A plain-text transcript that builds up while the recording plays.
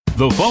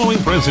The following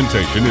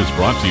presentation is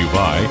brought to you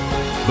by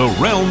the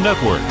Realm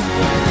Network.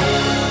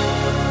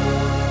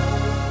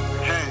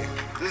 Hey,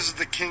 this is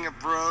the King of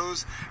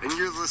Bros, and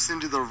you're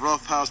listening to the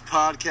Rough House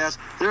Podcast.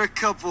 They're a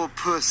couple of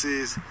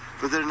pussies,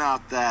 but they're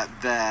not that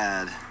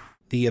bad.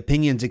 The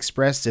opinions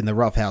expressed in the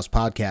Rough House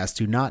Podcast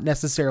do not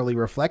necessarily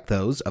reflect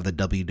those of the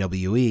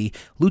WWE,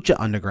 Lucha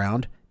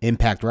Underground,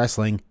 Impact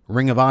Wrestling,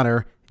 Ring of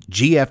Honor,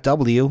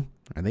 GFW,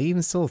 are they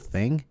even still a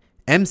thing?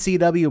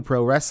 MCW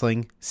Pro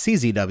Wrestling,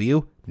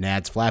 CZW,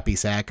 Nad's Flappy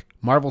Sack,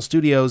 Marvel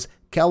Studios,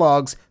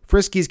 Kellogg's,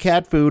 Frisky's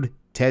Cat Food,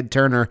 Ted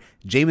Turner,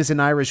 Jameson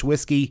Irish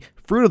Whiskey,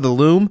 Fruit of the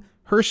Loom,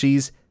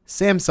 Hershey's,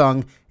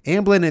 Samsung,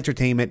 Amblin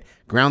Entertainment,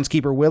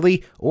 Groundskeeper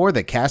Willie, or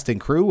the cast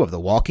and crew of The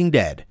Walking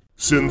Dead.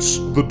 Since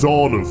the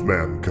dawn of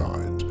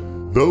mankind,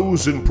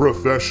 those in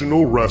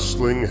professional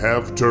wrestling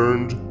have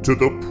turned to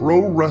the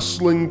Pro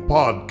Wrestling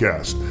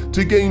Podcast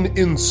to gain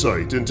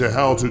insight into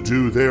how to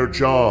do their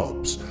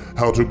jobs,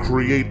 how to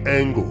create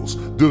angles,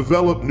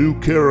 develop new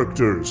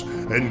characters,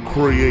 and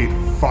create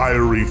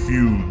fiery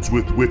feuds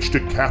with which to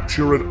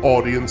capture an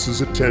audience's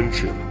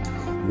attention.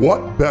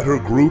 What better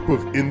group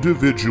of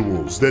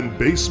individuals than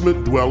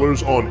basement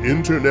dwellers on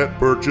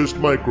internet-purchased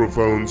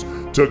microphones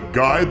to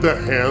guide the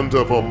hand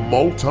of a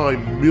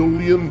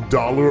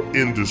multi-million-dollar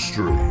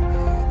industry?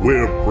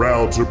 We're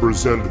proud to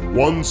present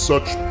one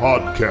such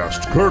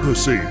podcast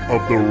courtesy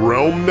of the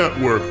Realm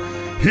Network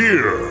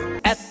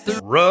here at the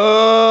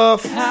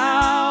Rough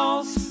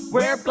House,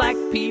 where black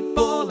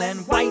people and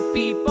white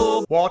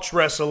people watch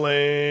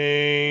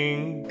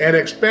wrestling. And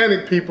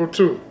Hispanic people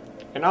too.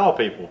 And all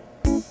people.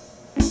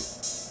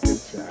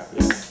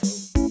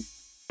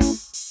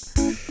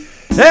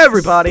 Hey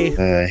everybody!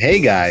 Hey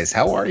guys,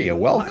 how are you?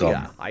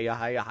 Welcome.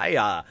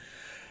 Hiya.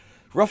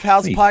 Rough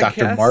House Podcast.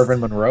 Dr.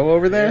 Marvin Monroe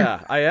over there? Yeah,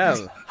 I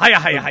am.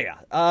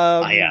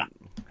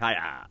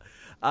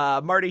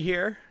 Hiya. Marty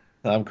here.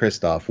 I'm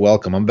Christoff.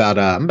 Welcome. I'm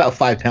about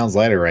 5 pounds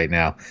lighter right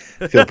now.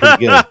 Feel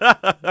pretty good.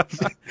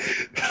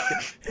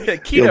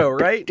 Keto,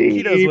 right?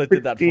 Keto's what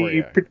did that for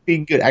you.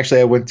 Pretty good.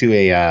 Actually, I went to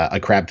a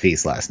crab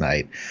feast last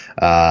night.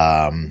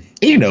 Crabs.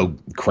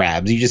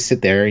 You just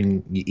sit there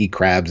and you eat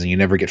crabs and you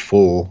never get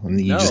full, and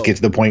you just get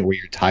to the point where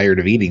you're tired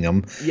of eating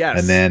them.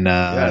 Yes. And then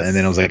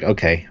I was like,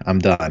 okay, I'm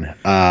done.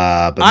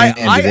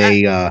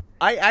 I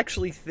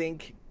actually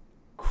think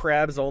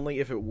crabs, only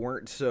if it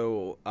weren't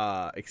so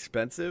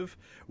expensive,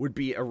 would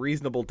be a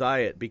reasonable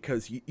diet,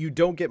 because you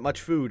don't get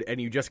much food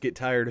and you just get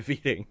tired of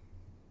eating.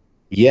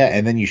 Yeah,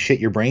 and then you shit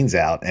your brains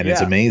out, and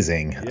it's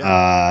amazing.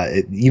 Yeah.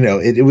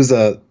 It was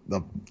a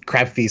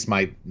crab feast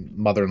my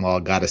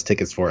mother-in-law got us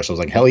tickets for, so I was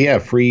like, hell yeah,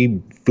 free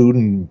food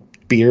and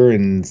beer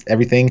and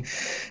everything.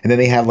 And then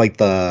they have like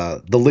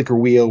the liquor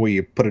wheel where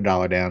you put $1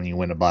 down and you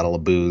win a bottle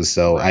of booze.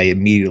 So I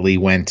immediately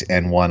went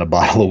and won a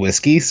bottle of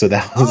whiskey. So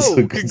that was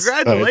a good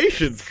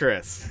congratulations, start.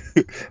 Chris.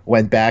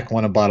 Went back,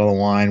 won a bottle of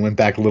wine, went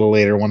back a little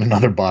later, won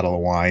another bottle of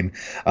wine.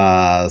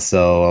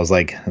 So I was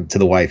like to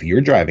the wife,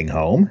 you're driving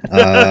home.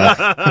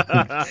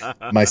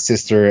 My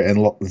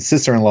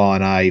sister-in-law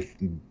and I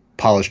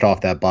polished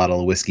off that bottle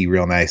of whiskey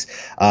real nice.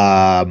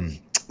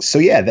 So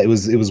yeah, it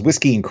was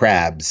whiskey and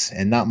crabs,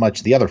 and not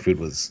much. The other food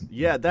was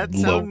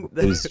low.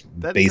 It was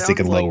basic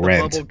and low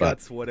rent. Bubble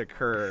guts would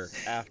occur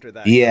after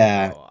that.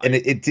 Yeah, and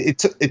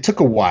it took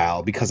a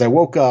while, because I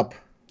woke up.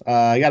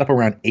 I got up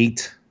around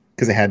 8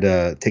 because I had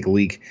to take a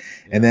leak,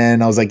 and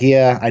then I was like,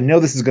 yeah, I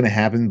know this is going to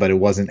happen, but it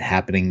wasn't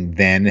happening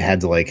then. It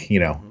had to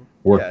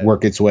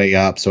work its way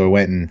up. So I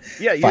went and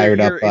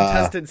fired up. Your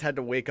intestines had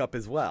to wake up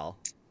as well.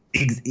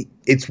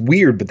 It's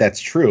weird, but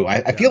that's true.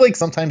 I feel like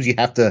sometimes you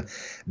have to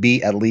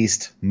be at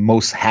least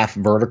most half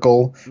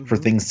vertical for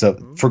things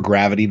for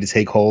gravity to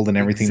take hold and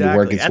everything to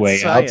work its way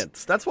science.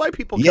 out. That's why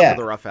people come to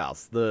the Rough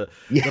House. The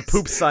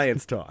poop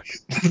science talk.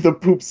 The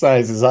poop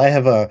sciences. I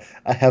have a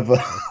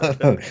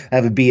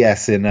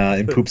BS in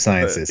poop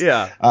sciences.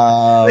 Yeah.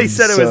 They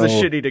said it was a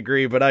shitty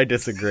degree, but I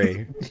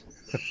disagree.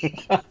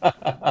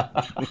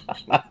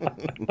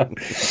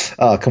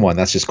 Oh, come on,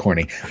 that's just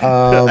corny.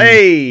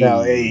 Hey.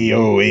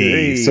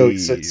 So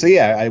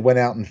yeah, I went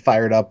out and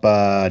fired up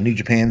New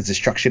Japan's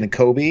Destruction at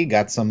Kobe.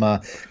 Got some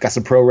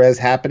pro res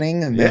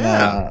happening, and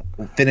then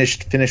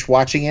finished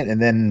watching it,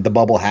 and then the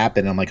bubble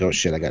happened. I'm like, oh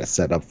shit, I got to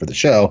set up for the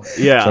show.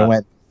 Yeah. So I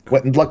went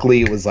and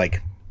luckily it was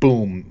like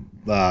boom.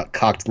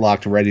 Cocked,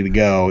 locked, ready to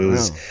go. It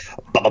was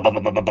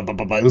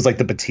it was like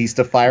the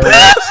Batista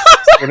fireworks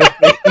sort of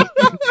thing.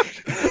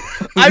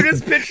 I'm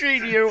just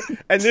picturing you,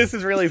 and this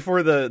is really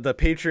for the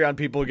Patreon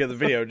people who get the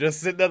video, just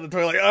sitting on the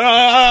toilet like,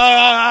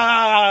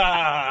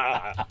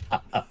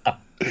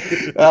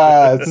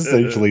 That's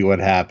essentially what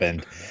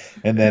happened.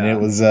 And then it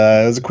was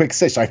a quick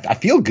stitch. I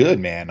feel good,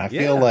 man. I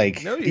feel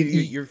like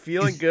you're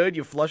feeling good.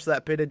 You flush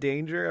that pit of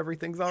danger.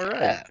 Everything's all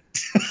right.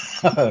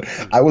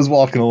 I was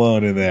walking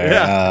alone in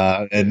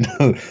there, and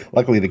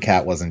luckily the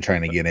cat wasn't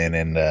trying to get in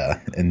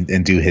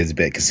and do his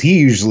bit, because he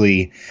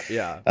usually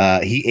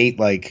he ate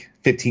like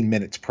 15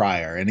 minutes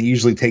prior, and it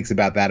usually takes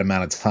about that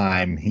amount of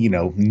time,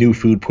 new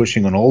food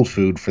pushing on old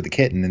food for the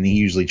kitten, and he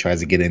usually tries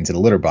to get into the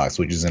litter box,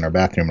 which is in our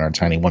bathroom in our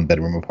tiny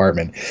 1-bedroom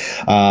apartment.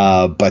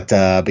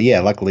 But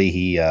yeah, luckily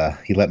he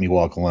let me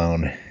walk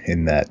alone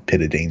in that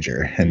pit of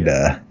danger,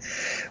 and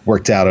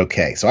worked out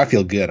okay. So I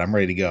feel good. I'm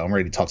ready to go. I'm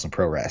ready to talk some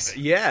pro wrest.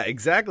 Yeah,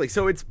 exactly.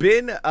 So it's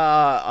been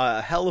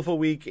a hell of a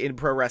week in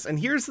pro wrest, and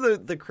here's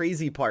the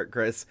crazy part,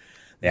 Chris.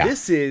 Yeah.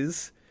 This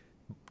is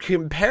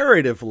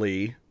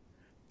comparatively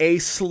a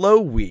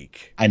slow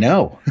week. I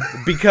know.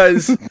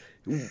 Because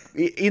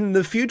in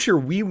the future,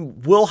 we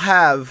will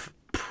have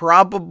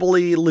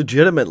probably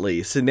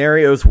legitimately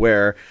scenarios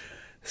where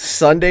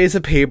Sunday's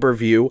a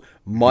pay-per-view,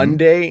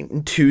 Monday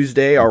and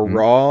Tuesday are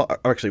Raw.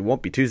 Actually, it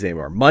won't be Tuesday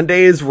anymore.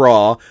 Monday is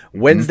Raw.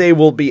 Wednesday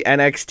will be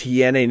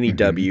NXT and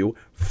NEW.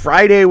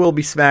 Friday will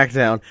be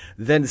SmackDown.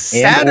 Then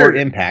Saturday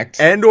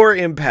or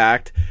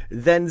Impact.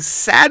 Then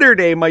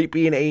Saturday might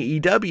be an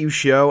AEW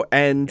show,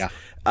 and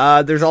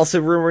there's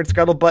also rumor in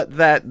Scuttlebutt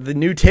that the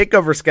new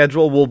TakeOver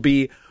schedule will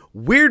be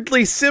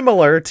weirdly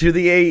similar to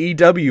the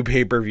AEW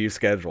pay-per-view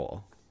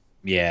schedule.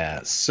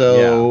 Yeah,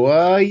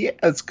 so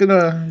it's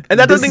gonna, and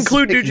that doesn't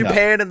include New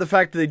Japan and the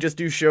fact that they just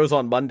do shows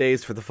on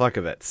Mondays for the fuck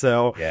of it.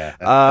 So yeah,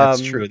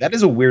 that's true. That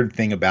is a weird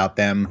thing about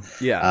them.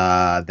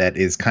 Yeah, that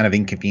is kind of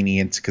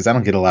inconvenient because I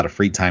don't get a lot of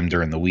free time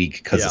during the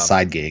week because of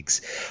side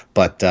gigs.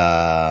 But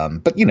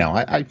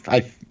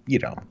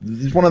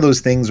it's one of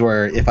those things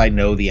where if I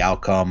know the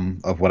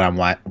outcome of what I'm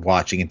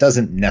watching, it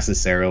doesn't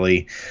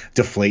necessarily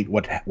deflate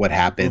what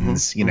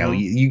happens. You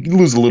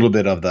lose a little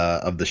bit of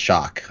the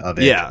shock of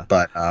it. Yeah,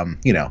 but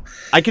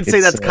I can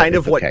say that's kind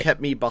of what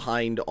kept me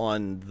behind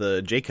on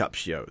the J-Cup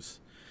shows.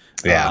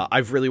 Yeah,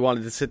 I've really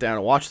wanted to sit down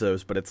and watch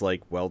those, but it's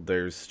like, well,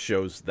 there's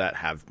shows that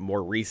have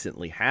more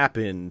recently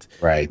happened,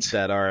 right?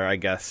 That are, I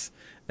guess.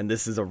 And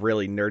this is a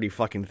really nerdy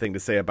fucking thing to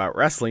say about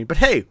wrestling, but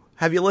hey,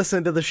 have you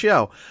listened to the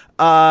show?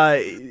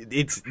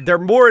 They're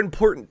more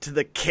important to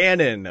the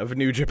canon of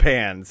New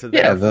Japan. So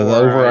the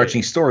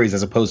overarching stories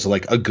as opposed to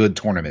like a good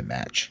tournament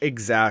match.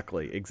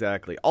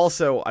 Exactly.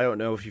 Also, I don't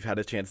know if you've had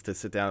a chance to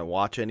sit down and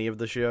watch any of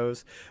the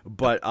shows,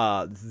 but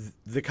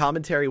the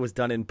commentary was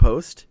done in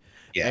post,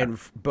 and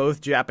both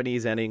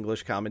Japanese and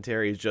English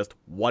commentary is just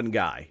one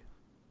guy.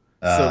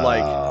 So,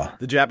 like,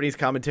 the Japanese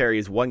commentary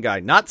is one guy,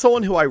 not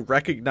someone who I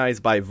recognize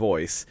by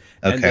voice.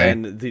 Okay.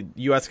 And then the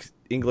U.S.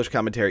 English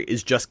commentary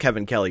is just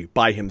Kevin Kelly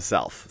by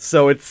himself.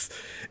 So it's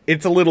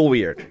a little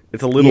weird.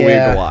 It's a little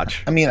weird to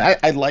watch. I mean,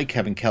 I like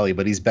Kevin Kelly,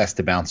 but he's best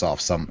to bounce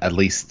off at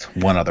least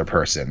one other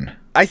person.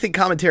 I think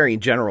commentary in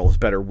general is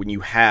better when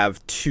you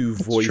have two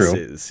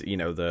voices,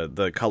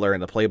 the color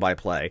and the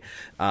play-by-play.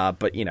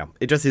 But,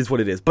 it just is what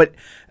it is. But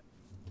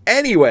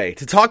anyway,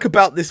 to talk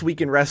about this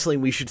week in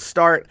wrestling, we should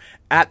start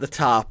at the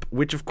top,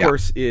 which of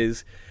course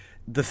is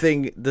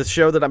the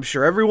show that I'm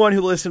sure everyone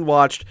who listened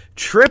watched,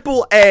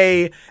 Triple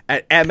A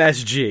at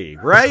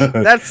MSG, right?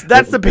 That's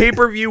the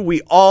pay-per-view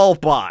we all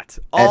bought.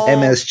 At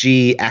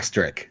MSG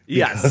asterisk.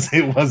 Yes.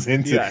 It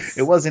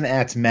wasn't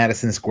at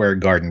Madison Square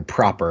Garden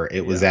proper.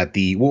 It was at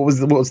the what was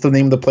the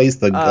name of the place?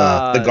 The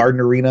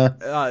Garden Arena?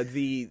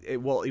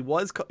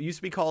 It used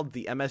to be called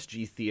the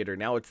MSG Theater.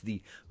 Now it's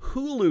the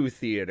Hulu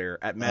Theater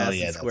at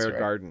Madison Square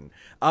Garden.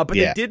 But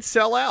they did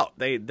sell out.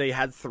 They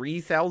had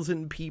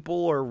 3,000 people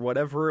or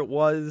whatever it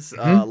was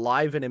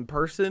live and in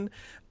person.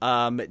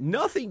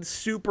 Nothing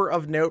super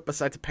of note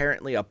besides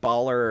apparently a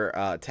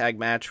baller tag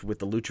match with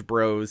the Lucha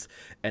Bros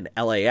and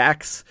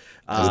LAX.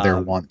 As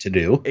they're wont to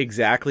do.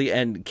 Exactly.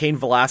 And Cain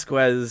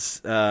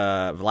Velasquez,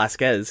 yes.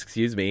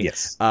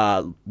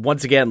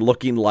 Once again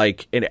looking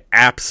like an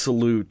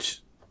absolute,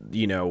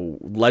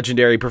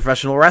 legendary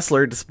professional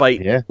wrestler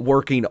despite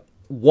working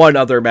one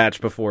other match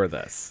before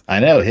this.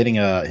 I know, hitting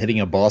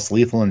a boss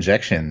lethal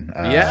injection.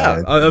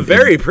 A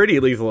very pretty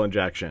lethal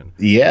injection.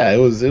 Yeah, it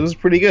was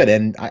pretty good.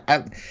 And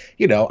I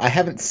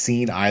haven't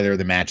seen either of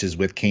the matches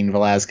with Cain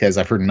Velasquez.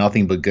 I've heard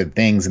nothing but good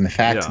things, and the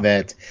fact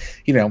that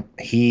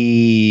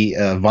he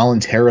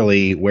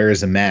voluntarily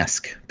wears a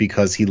mask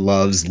because he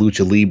loves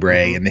Lucha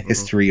Libre and the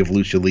history of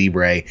Lucha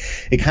Libre,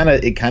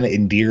 it kind of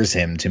endears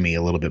him to me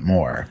a little bit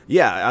more.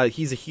 Yeah,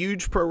 he's a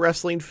huge pro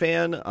wrestling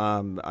fan.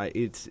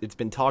 It's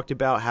been talked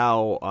about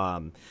how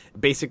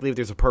basically if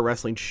there's a pro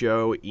wrestling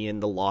show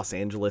in the Los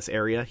Angeles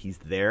area, he's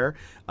there.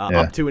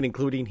 Up to and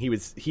including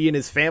he and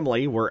his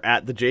family were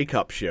at the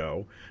J-Cup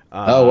show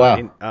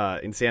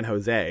in San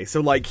Jose.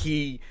 So like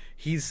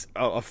he's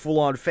a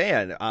full-on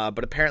fan,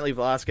 but apparently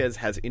Velasquez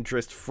has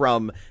interest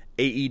from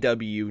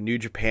AEW, New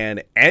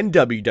Japan, and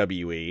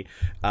WWE.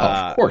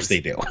 Of course they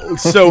do.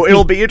 So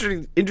it'll be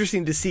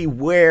interesting to see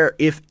where,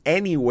 if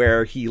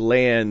anywhere, he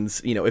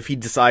lands. If he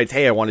decides,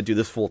 hey, I want to do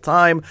this full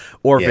time,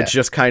 or if it's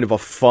just kind of a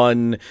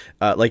fun,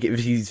 like if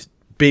he's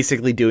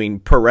basically doing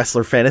pro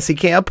wrestler fantasy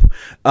camp.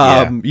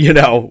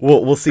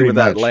 We'll see where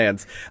that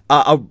lands.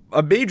 A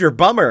major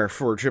bummer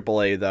for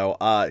AAA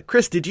though.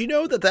 Chris, did you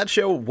know that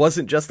show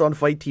wasn't just on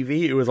Fight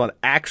TV? It was on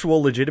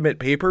actual legitimate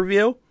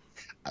pay-per-view?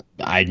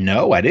 I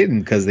know I didn't,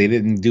 because they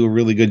didn't do a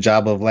really good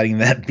job of letting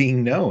that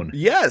being known.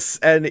 Yes,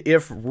 and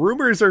if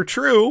rumors are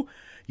true,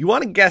 You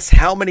want to guess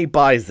how many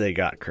buys they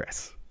got,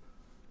 Chris?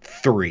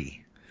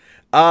 3.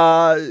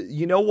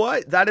 You know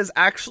what? That is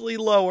actually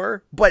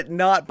lower, but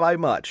not by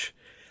much.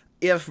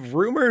 If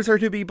rumors are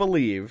to be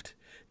believed,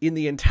 in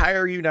the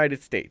entire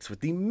United States, with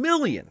the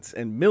millions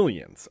and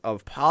millions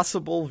of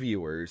possible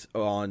viewers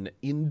on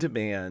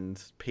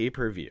in-demand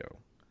pay-per-view,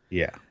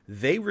 Yeah.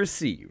 they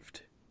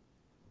received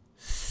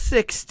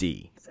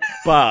 60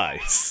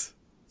 buys.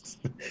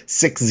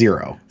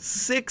 6-0.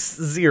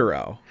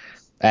 6-0.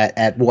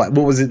 At what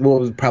was it? What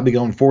was it, probably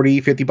going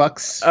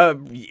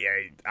 $40-$50? Yeah,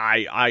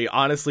 I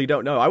honestly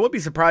don't know. I would be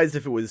surprised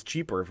if it was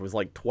cheaper, if it was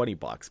like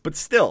 $20, but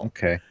still.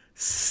 Okay.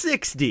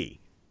 60.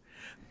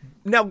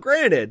 Now,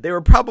 granted, they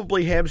were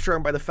probably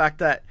hamstrung by the fact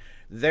that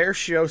their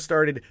show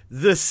started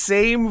the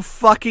same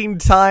fucking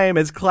time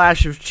as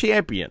Clash of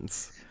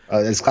Champions.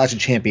 Is Clash of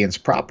Champions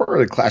proper or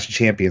the Clash of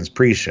Champions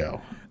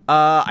pre-show?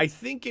 I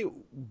think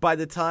by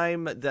the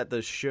time that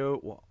the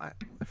show, well, I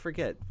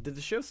forget, did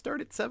the show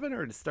start at 7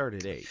 or did it start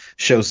at 8?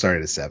 Show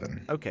started at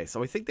 7. Okay,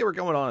 so I think they were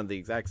going on at the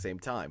exact same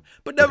time.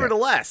 But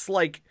nevertheless,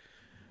 like,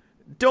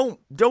 don't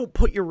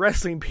put your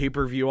wrestling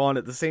pay-per-view on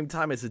at the same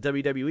time as the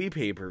WWE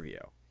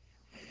pay-per-view.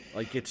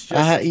 Like, it's just,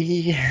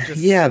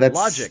 that's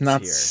logic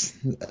not here.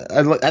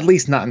 At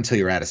least not until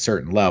you're at a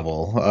certain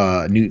level.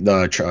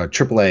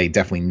 AAA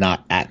definitely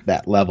not at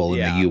that level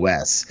in the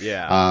US.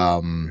 Yeah.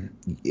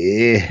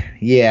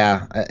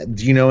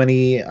 Do you know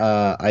any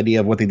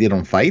idea of what they did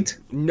on Fight?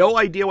 No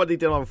idea what they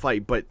did on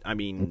Fight, but I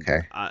mean,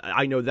 okay.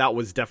 I know that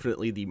was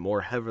definitely the more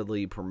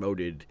heavily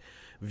promoted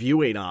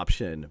viewing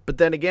option. But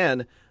then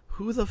again,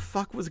 who the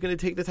fuck was going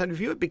to take the time to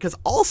view it? Because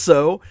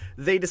also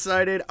they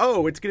decided, it's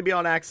going to be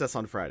on Access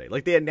on Friday.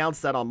 Like, they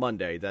announced that on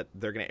Monday that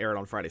they're going to air it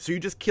on Friday. So you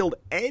just killed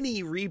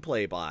any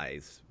replay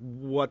buys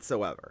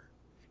whatsoever.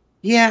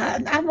 Yeah,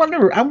 I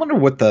wonder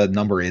what the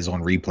number is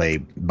on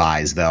replay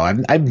buys though.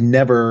 I've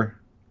never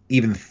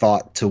even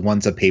thought to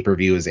once a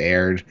pay-per-view is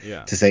aired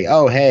to say,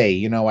 oh,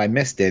 hey, I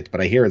missed it, but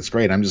I hear it's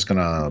great. I'm just going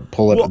to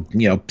pull it,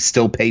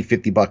 still pay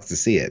 $50 to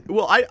see it.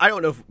 Well, I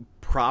don't know if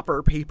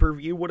proper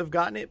pay-per-view would have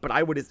gotten it, but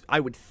I would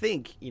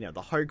think, the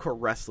hardcore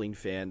wrestling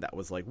fan that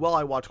was like, well,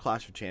 I watch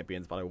Clash of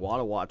Champions, but I want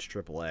to watch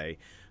AAA,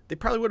 they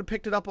probably would have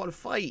picked it up on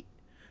Fight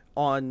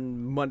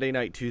on Monday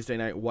night, Tuesday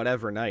night,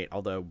 whatever night,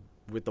 although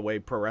with the way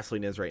pro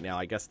wrestling is right now,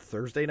 I guess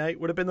Thursday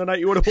night would have been the night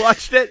you would have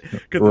watched it,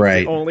 because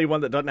it's the only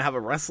one that doesn't have a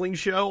wrestling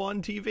show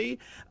on TV.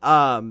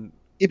 Yeah,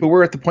 but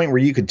we're at the point where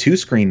you could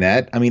 2-screen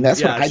that. I mean,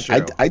 that's what I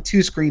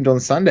 2-screened on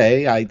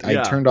Sunday. I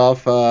turned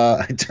off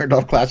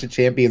Clash of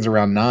Champions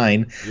around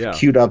 9.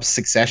 Queued up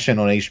Succession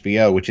on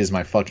HBO, which is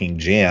my fucking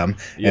jam,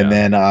 and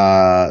then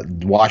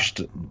watched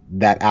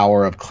that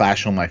hour of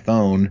Clash on my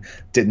phone.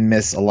 Didn't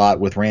miss a lot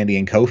with Randy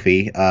and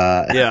Kofi.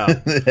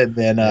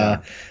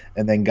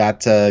 And then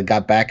got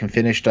back and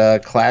finished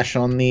Clash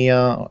on the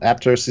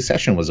after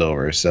Succession was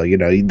over. So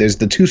there's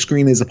the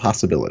 2-screen is a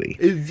possibility.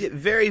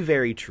 Very,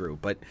 very true,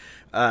 but.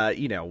 I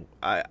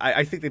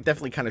think they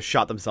definitely kind of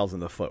shot themselves in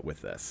the foot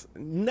with this.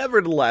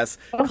 Nevertheless,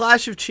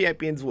 Clash of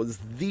Champions was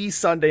the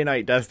Sunday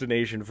night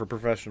destination for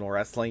professional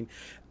wrestling.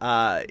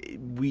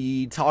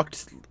 We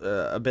talked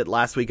a bit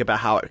last week about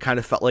how it kind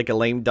of felt like a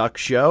lame duck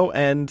show,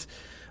 and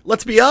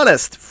let's be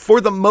honest, for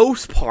the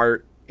most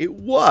part, it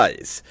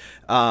was.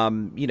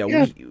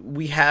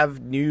 We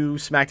have new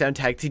SmackDown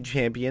Tag Team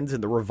Champions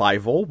in the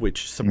Revival,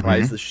 which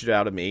surprised the shit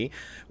out of me.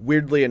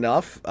 Weirdly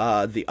enough,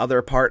 the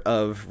other part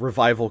of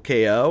Revival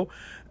KO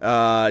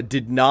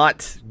did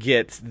not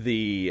get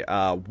the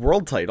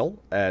world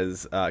title,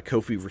 as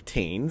Kofi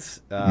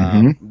retains.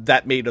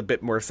 That made a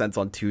bit more sense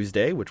on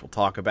Tuesday, which we'll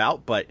talk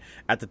about. But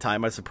at the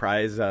time, I was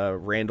surprised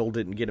Randall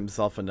didn't get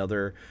himself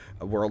another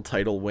world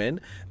title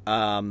win.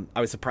 I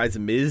was surprised The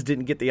Miz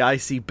didn't get the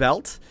IC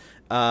belt.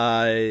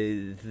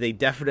 They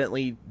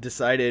definitely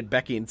decided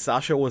Becky and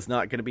Sasha was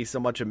not going to be so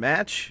much a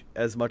match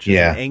as much as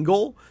an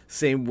angle.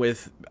 Same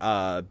with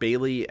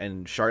Bayley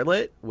and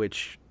Charlotte,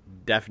 which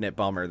definite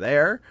bummer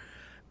there.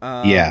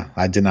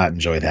 I did not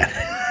enjoy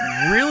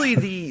that.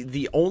 Really,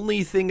 the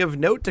only thing of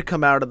note to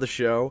come out of the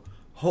show,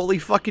 holy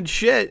fucking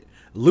shit,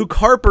 Luke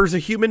Harper's a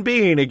human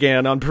being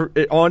again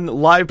on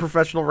live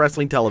professional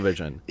wrestling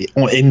television.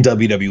 In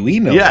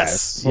WWE, no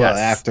less. Well,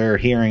 after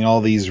hearing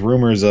all these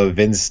rumors of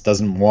Vince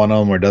doesn't want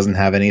him or doesn't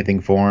have anything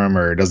for him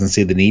or doesn't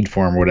see the need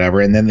for him or whatever,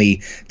 and then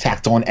they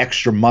tacked on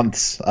extra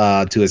months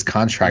to his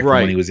contract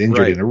when he was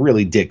injured in a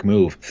really dick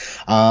move.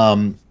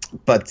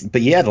 But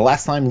yeah, the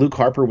last time Luke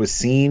Harper was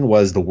seen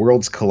was the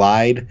Worlds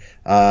Collide,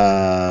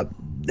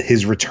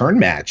 his return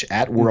match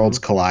at Worlds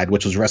Collide,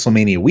 which was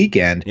WrestleMania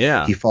weekend.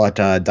 Yeah, he fought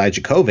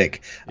Dijakovic.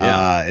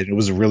 It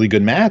was a really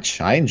good match.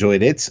 I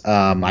enjoyed it.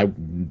 I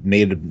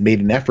made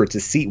an effort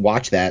to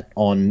watch that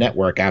on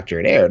network after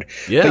it aired.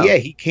 Yeah, but yeah,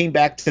 he came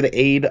back to the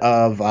aid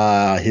of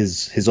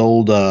his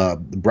old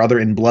brother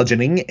in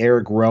bludgeoning,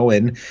 Eric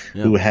Rowan,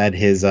 who had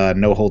his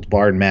no holds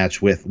barred match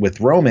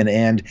with Roman,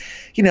 and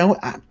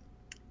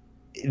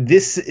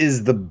this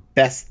is the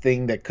best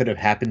thing that could have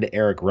happened to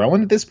Eric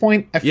Rowan at this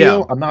point, I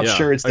feel. I'm not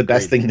sure it's the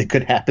best thing that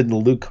could happen to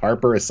Luke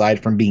Harper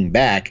aside from being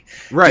back.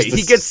 Right,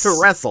 he gets to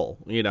wrestle,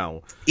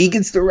 He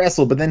gets to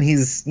wrestle, but then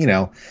he's,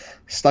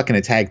 stuck in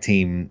a tag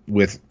team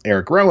with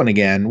Eric Rowan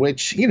again,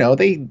 which,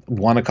 they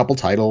won a couple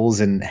titles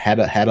and had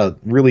a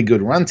really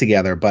good run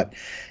together. But,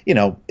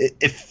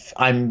 if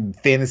I'm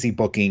fantasy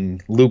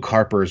booking Luke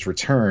Harper's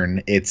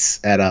return,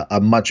 it's at a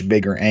much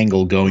bigger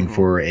angle going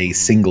for a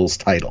singles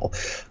title.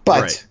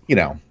 But,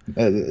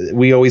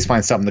 we always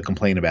find something to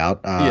complain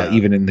about,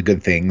 even in the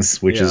good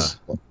things, which is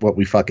what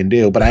we fucking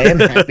do. But I am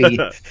happy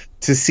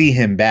to see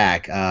him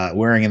back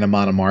wearing an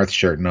Amon Amarth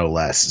shirt, no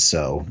less.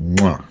 So,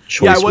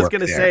 choice I was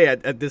going to say,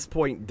 at this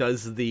point,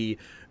 does the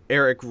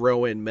Eric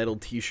Rowan metal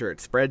T-shirt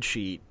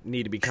spreadsheet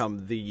need to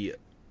become the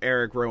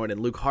Eric Rowan and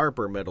Luke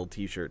Harper metal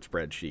T-shirt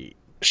spreadsheet?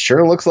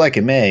 Sure looks like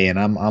it may, and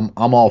I'm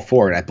all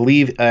for it. I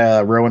believe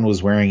Rowan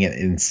was wearing an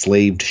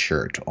Enslaved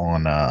shirt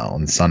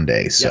on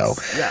Sunday, so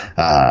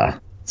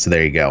so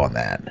there you go on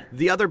that.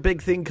 The other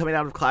big thing coming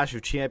out of Clash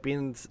of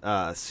Champions,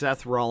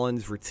 Seth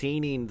Rollins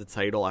retaining the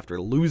title after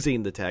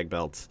losing the tag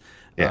belts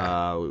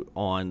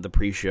on the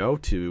pre-show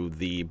to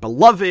the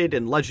beloved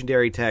and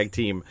legendary tag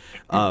team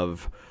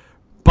of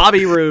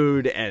Bobby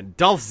Roode and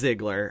Dolph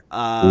Ziggler.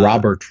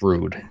 Robert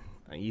Roode.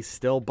 He's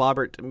still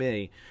Bobbert to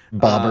me.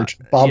 Bobbert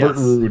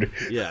Roode.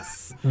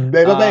 Yes.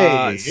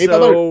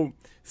 So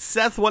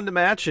Seth won the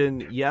match,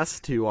 and yes,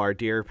 to our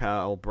dear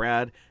pal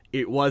Brad,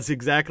 it was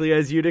exactly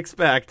as you'd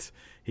expect.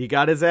 He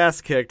got his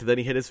ass kicked, then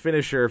he hit his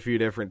finisher a few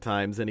different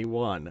times, and he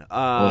won.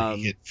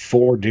 He hit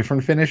 4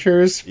 different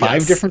finishers?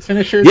 5 different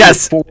finishers?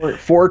 Yes.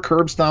 4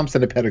 curb stomps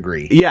and a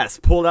pedigree. Yes,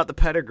 pulled out the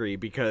pedigree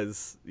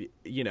because,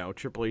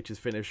 Triple H's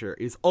finisher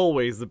is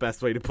always the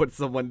best way to put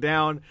someone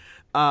down.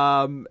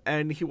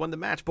 And he won the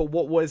match. But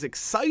what was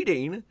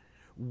exciting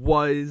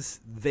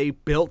was they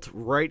built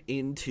right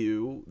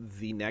into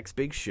the next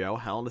big show,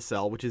 Hell in a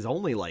Cell, which is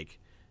only like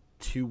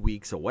 2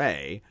 weeks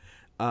away.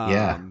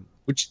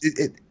 Which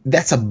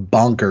that's a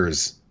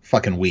bonkers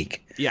fucking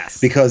week.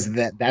 Yes, because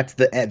that's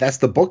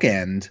the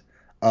bookend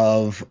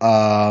of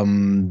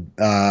fucking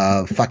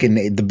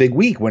the big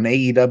week when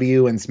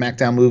AEW and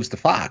SmackDown moves to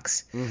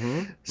Fox.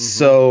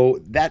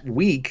 So that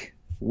week,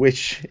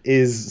 which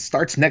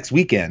starts next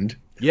weekend.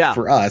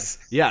 For us,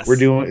 we're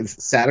doing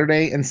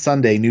Saturday and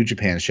Sunday New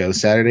Japan shows.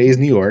 Saturday is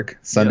New York,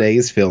 Sunday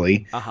is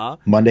Philly,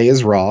 Monday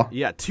is Raw.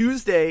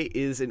 Tuesday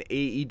is an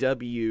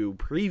AEW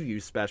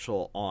preview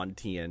special on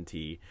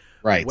TNT.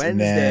 Right.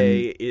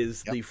 Wednesday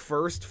is the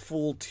first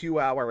full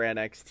 2-hour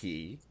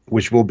NXT,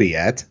 which we'll be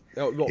at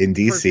in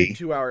DC.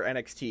 2-hour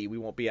NXT. We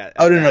won't be at.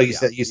 Oh no, you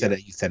said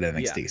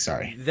NXT. Yeah.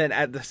 Sorry. Then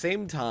at the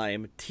same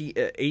time,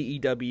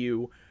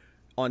 AEW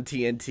on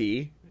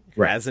TNT.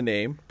 Right. Has a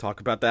name.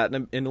 Talk about that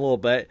in a little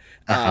bit.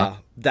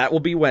 That will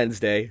be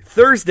Wednesday.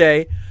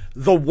 Thursday,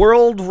 the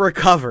world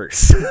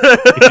recovers.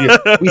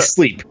 We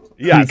sleep.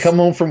 Yes. We come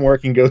home from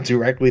work and go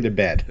directly to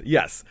bed.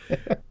 Yes.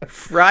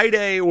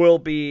 Friday will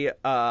be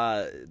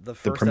the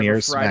first premiere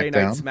ever Friday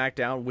SmackDown. Night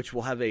SmackDown, which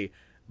will have a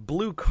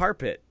blue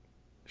carpet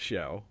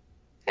show.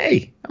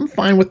 Hey, I'm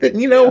fine with it.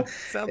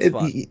 Sounds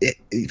fun.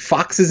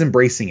 Fox is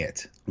embracing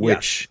it,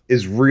 which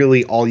is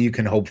really all you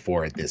can hope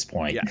for at this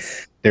point.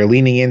 Yes. They're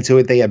leaning into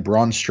it. They had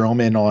Braun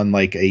Strowman on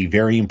like a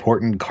very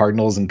important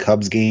Cardinals and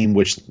Cubs game,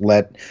 which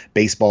let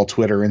baseball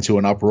Twitter into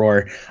an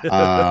uproar.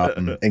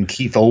 And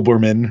Keith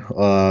Olbermann,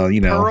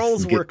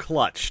 Pearls were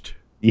clutched.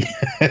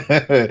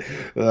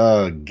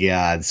 Oh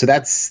God. So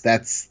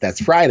that's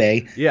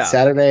Friday. Yeah.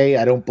 Saturday,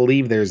 I don't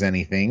believe there's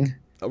anything.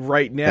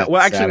 Right now.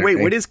 Well, actually, Saturday.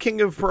 wait. What is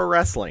King of Pro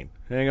Wrestling?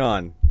 Hang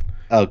on.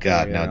 Oh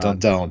God, no!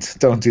 Don't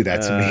do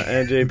that to me.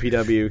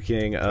 NJPW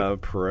King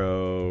of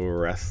Pro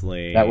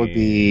Wrestling. That would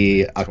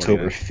be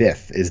October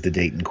 5th is the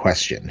date in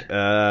question.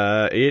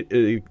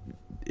 It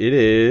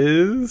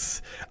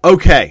is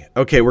okay.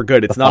 We're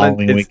good. It's not.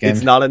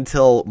 It's not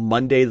until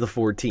Monday the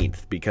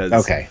 14th because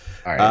all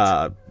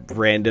right.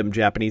 Random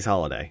Japanese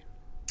holiday.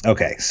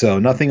 Okay, so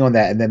nothing on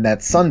that, and then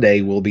that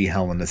Sunday will be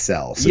Hell in a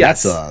Cell. So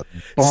that's a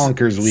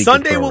bonkers week.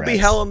 Sunday will be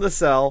Hell in the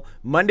Cell.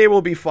 Monday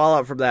will be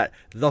Fallout from that.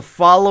 The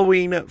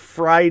following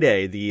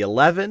Friday, the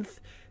 11th,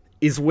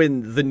 is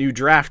when the new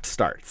draft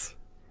starts.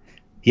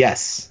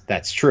 Yes,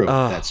 that's true.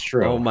 That's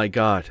true. Oh my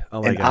god.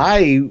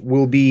 I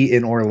will be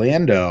in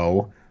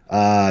Orlando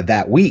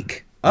that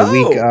week. The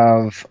week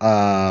of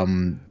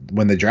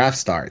when the draft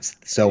starts.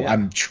 So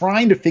I'm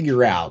trying to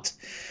figure out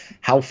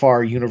how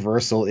far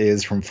Universal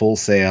is from Full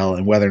Sail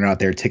and whether or not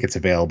there are tickets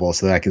available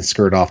so that I can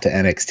skirt off to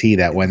NXT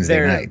that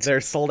Wednesday night. They're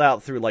sold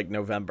out through like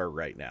November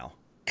right now.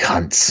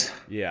 Cunts.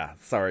 Yeah,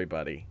 sorry,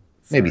 buddy.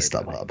 Maybe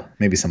StubHub.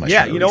 Maybe so much.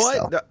 Yeah, you know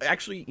what?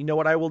 Actually, you know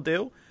what I will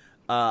do?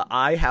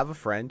 I have a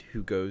friend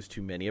who goes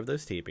to many of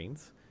those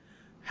tapings.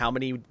 How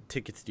many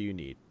tickets do you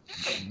need?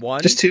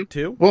 One? Just 2.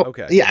 2? Well,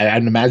 okay. Yeah,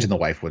 I'd imagine the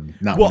wife would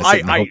not want to sit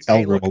in the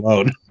hotel room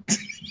alone.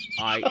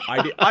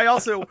 I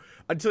also,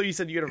 until you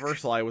said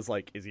Universal, I was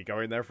like, is he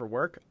going there for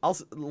work?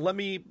 Let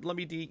me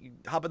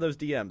hop in those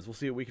DMs. We'll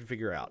see what we can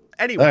figure out.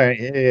 Anyway. All right.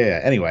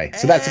 Yeah. Anyway,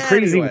 so that's a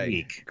crazy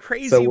week.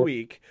 Crazy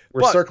week.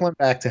 We're circling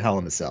back to Hell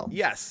in a Cell.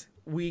 Yes.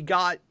 We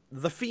got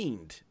The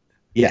Fiend.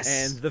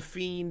 Yes. And The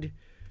Fiend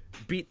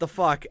beat the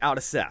fuck out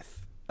of Seth.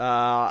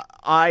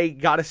 I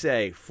gotta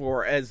say,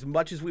 for as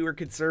much as we were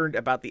concerned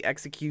about the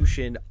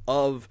execution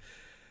of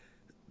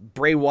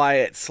Bray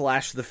Wyatt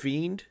 / The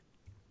Fiend,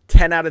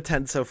 10 out of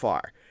 10 so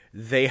far.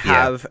 They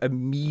have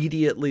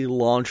immediately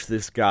launched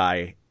this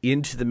guy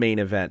into the main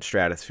event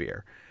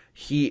stratosphere.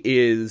 He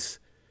is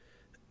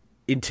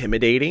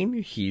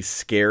intimidating. He's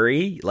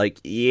scary.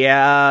 Like,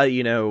 yeah,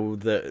 you know,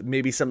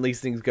 maybe some of these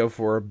things go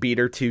for a beat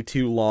or two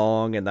too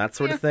long and that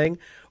sort of thing.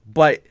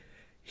 But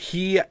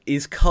he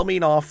is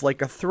coming off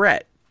like a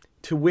threat.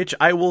 To which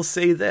I will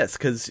say this,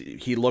 because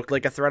he looked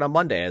like a threat on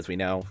Monday, as we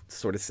now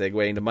sort of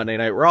segue into Monday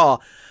Night Raw.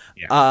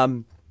 Yeah.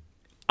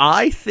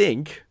 I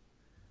think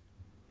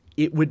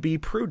it would be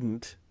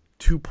prudent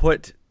to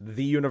put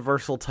the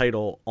Universal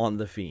title on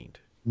The Fiend.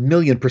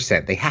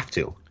 1,000,000%. They have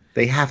to.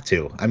 They have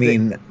to. I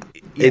mean,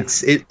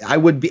 I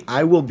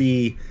will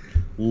be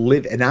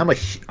live, and I'm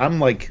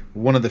like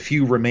one of the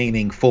few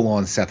remaining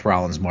full-on Seth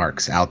Rollins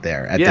marks out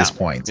there at this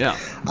point. Yeah.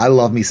 I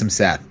love me some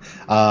Seth.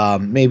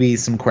 Maybe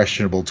some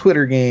questionable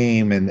Twitter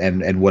game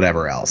and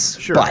whatever else.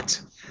 Sure. But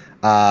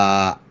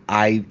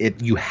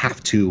you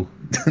have to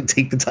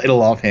take the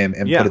title off him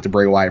and put it to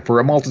Bray Wyatt for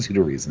a multitude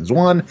of reasons.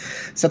 One,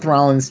 Seth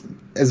Rollins,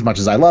 as much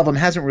as I love him,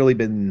 hasn't really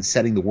been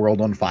setting the world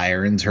on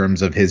fire in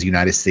terms of his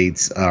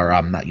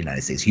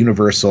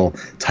Universal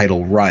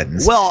title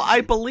runs. Well,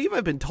 I believe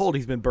I've been told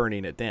he's been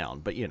burning it down,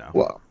 but you know.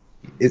 Well,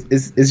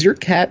 is your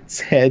cat's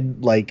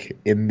head like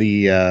in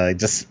the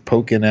just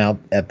poking out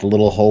at the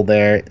little hole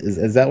there?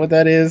 Is that what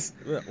that is?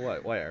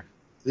 What? Where?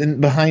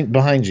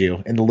 Behind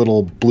you in the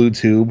little blue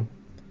tube,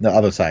 the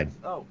other side.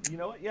 Oh, you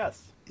know what?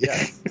 Yes.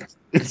 Yes.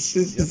 It's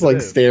just like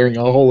staring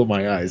a hole in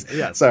my eyes.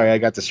 Yeah. Sorry, I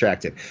got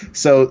distracted.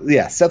 So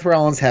yeah, Seth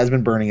Rollins has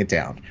been burning it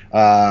down.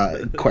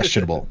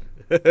 Questionable.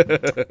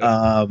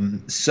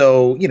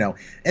 So, you know,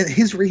 and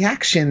his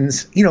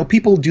reactions, you know,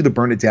 people do the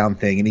burn it down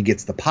thing and he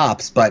gets the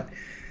pops, but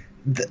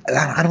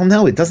I don't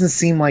know. It doesn't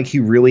seem like he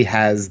really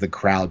has the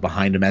crowd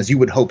behind him as you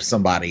would hope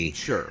somebody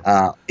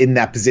in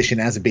that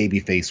position as a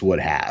babyface would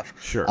have.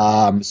 Sure.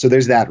 So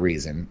there's that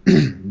reason.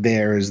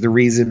 There's the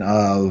reason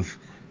of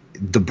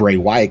the Bray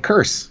Wyatt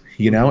curse.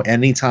 You know,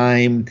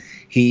 anytime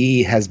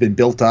he has been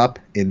built up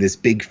in this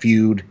big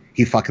feud,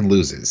 he fucking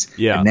loses.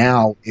 Yeah. And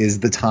now is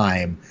the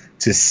time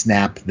to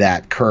snap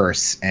that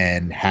curse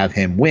and have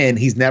him win.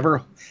 He's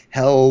never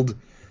held.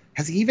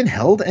 Has he even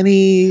held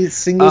any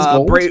singles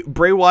gold?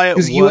 Bray Wyatt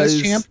was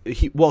US champ.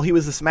 He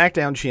was the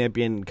SmackDown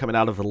champion coming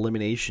out of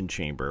Elimination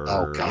Chamber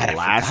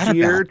last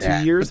year,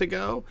 2 years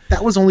ago.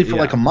 That was only for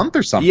like a month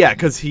or something. Yeah,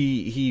 because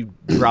he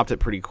dropped it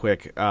pretty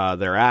quick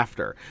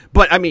thereafter.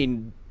 But I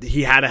mean,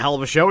 he had a hell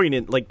of a showing,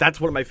 and like that's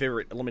one of my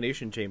favorite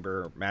Elimination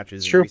Chamber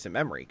matches in recent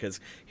memory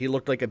because he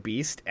looked like a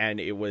beast, and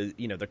it was,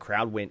 you know, the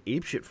crowd went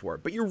apeshit for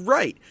it. But you're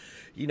right,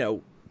 you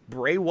know,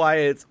 Bray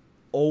Wyatt's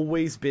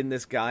always been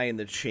this guy in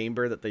the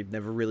chamber that they've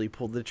never really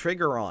pulled the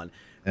trigger on.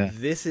 Yeah.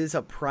 This is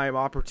a prime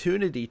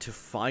opportunity to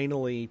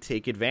finally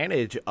take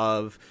advantage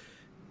of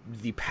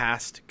the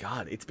past,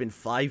 God, it's been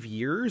 5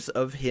 years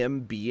of him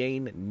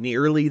being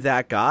nearly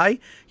that guy.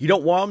 You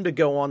don't want him to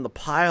go on the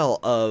pile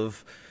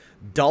of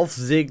Dolph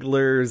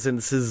Ziggler's and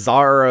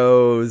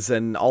Cesaro's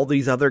and all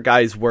these other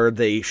guys where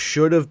they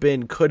should have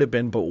been, could have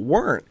been, but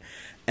weren't.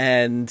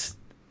 And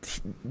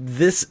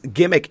this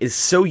gimmick is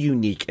so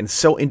unique and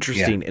so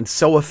interesting and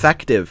so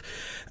effective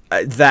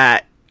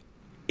that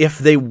if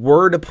they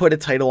were to put a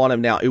title on him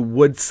now, it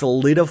would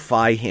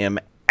solidify him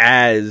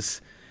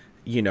as,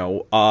 you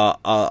know,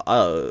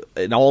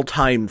 an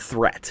all-time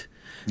threat.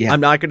 Yeah. I'm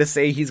not going to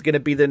say he's going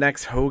to be the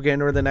next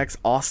Hogan or the next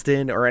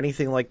Austin or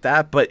anything like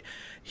that, but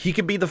he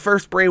could be the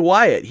first Bray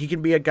Wyatt. He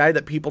can be a guy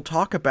that people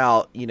talk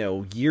about, you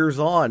know, years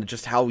on,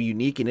 just how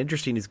unique and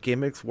interesting his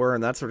gimmicks were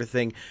and that sort of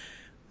thing.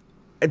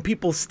 And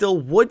people still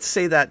would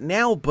say that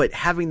now, but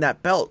having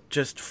that belt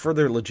just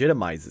further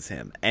legitimizes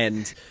him.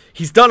 And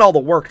he's done all the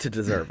work to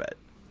deserve it.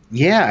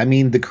 Yeah, I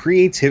mean, the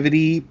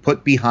creativity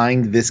put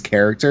behind this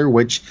character,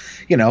 which,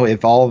 you know,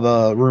 if all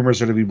the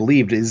rumors are to be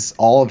believed, is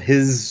all of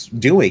his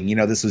doing. You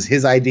know, this was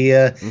his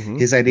idea,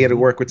 his idea to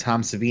work with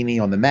Tom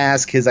Savini on The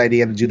Mask, his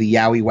idea to do the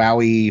Yowie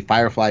Wowie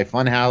Firefly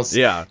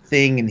Funhouse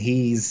thing, and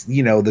he's,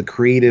 you know, the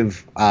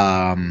creative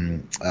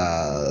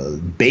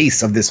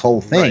base of this whole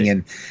thing. Right.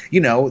 And,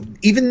 you know,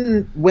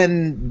 even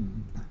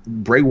when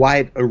Bray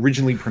Wyatt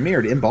originally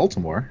premiered in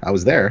Baltimore, I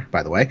was there,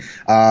 by the way,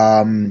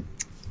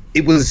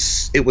 it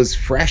was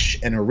fresh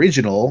and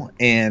original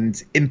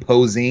and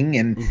imposing,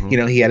 and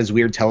he had his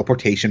weird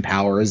teleportation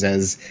powers,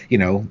 as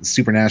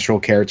supernatural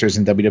characters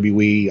in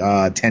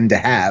WWE tend to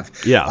have.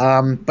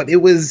 But it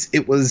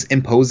was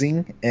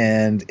imposing,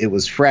 and it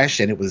was fresh,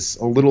 and it was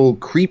a little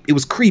it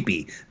was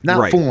creepy,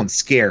 not full on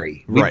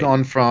scary. We've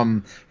gone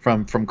from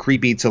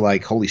creepy to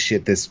like, holy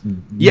shit, this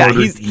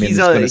he's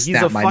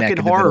a fucking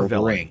horror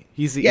villain.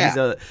 He's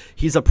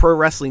a pro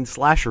wrestling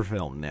slasher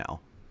film now.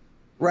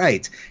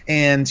 Right.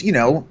 And,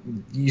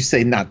 you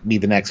say not be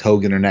the next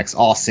Hogan or next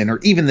Austin or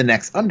even the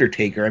next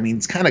Undertaker. I mean,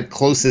 it's kind of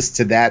closest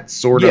to that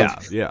sort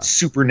of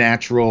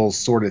supernatural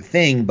sort of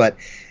thing, but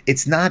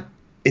it's not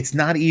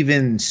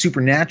even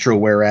supernatural,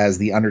 whereas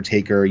the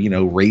Undertaker,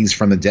 raised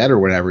from the dead or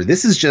whatever.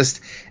 This is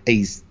just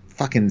a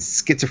fucking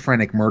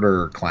schizophrenic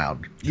murderer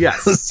clown.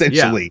 Yes.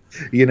 Essentially.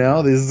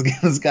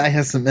 This guy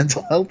has some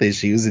mental health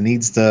issues and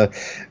needs to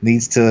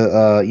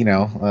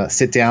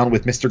sit down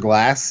with Mr.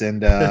 Glass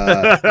and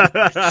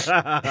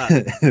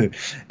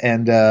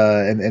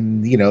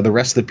and the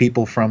rest of the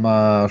people from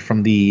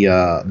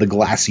the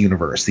Glass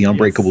universe, the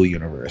Unbreakable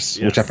universe,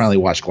 which I finally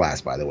watched Glass,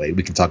 by the way.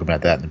 We can talk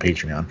about that in the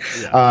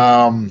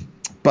Patreon.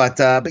 But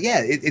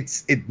yeah,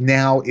 it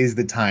now is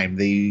the time.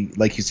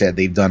 Like you said,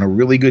 they've done a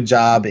really good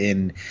job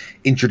in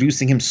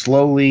introducing him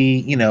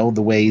slowly.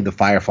 The way the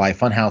Firefly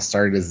Funhouse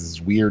started as this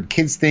weird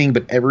kids thing,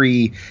 but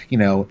every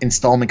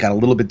installment got a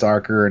little bit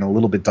darker and a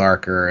little bit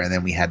darker, and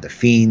then we had the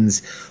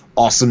Fiend's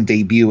awesome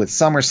debut at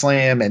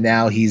SummerSlam, and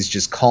now he's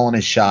just calling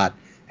his shot.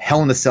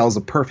 Hell in a Cell is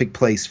a perfect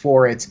place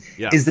for it.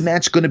 Yes. Is the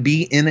match going to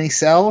be in a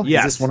cell?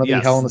 Yes. Is this one of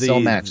the Hell in a Cell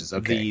matches?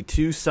 Okay. The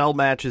 2 cell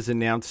matches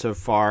announced so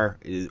far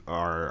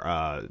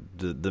are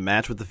the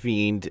match with The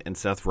Fiend and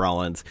Seth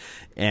Rollins,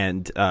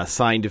 and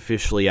signed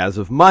officially as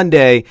of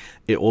Monday,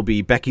 it will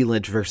be Becky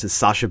Lynch versus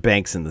Sasha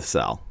Banks in the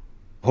cell.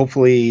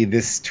 Hopefully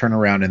this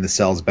turnaround in the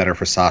cell is better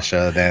for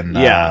Sasha than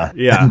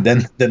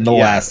the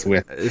last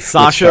with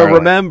Sasha.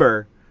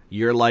 Remember,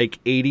 you're like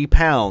 80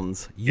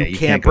 pounds. You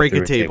can't break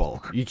a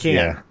table. You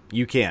can't. Yeah.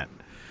 You can't.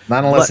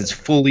 Not unless it's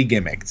fully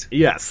gimmicked.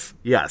 Yes.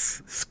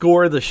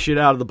 Score the shit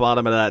out of the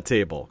bottom of that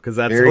table, because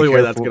that's the only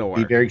way that's going to work.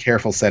 Be very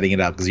careful setting it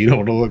up, because you don't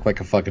want to look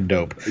like a fucking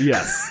dope.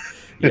 Yes.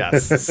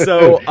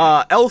 So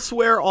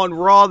elsewhere on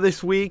Raw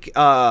this week,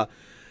 not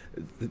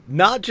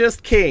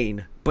just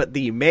Kane, but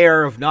the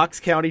mayor of Knox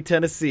County,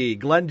 Tennessee,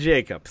 Glenn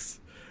Jacobs.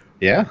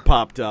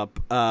 Popped up.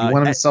 He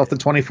won himself the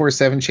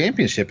 24/7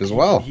 championship as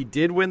well. He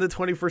did win the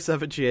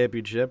 24/7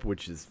 championship,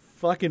 which is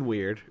fucking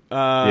weird.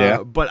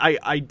 But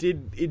I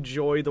did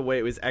enjoy the way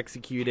it was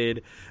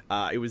executed.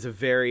 It was a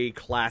very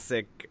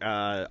classic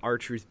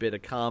R-Truth bit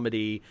of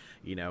comedy.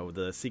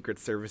 The Secret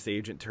Service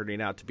agent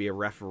turning out to be a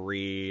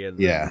referee, and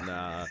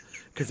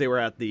because they were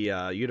at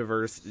the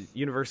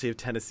University of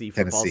Tennessee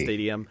football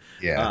stadium.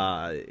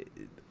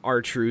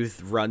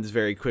 R-Truth runs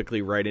very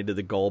quickly right into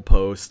the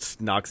goalposts,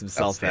 knocks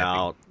himself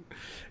out.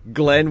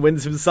 Glenn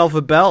wins himself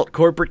a belt.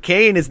 Corporate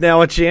Kane is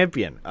now a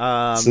champion.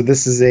 So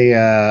this is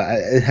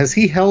has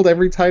he held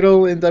every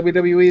title in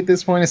WWE at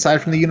this point, aside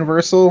from the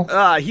Universal?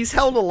 He's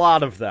held a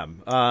lot of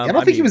them. I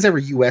don't think he was ever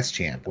U.S.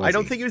 champ. I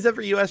don't think he was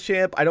ever U.S.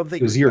 champ. I don't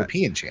think he was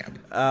European champ.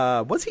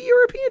 Was he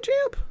European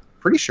champ?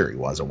 Pretty sure he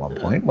was at one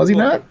point. Was he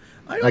not?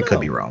 I could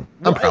be wrong.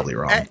 I'm probably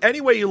wrong.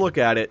 Any way you look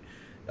at it,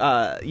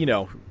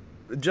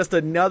 just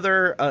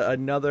another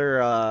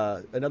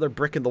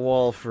brick in the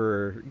wall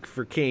for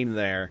Kane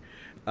there.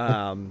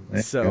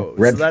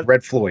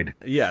 Red Floyd.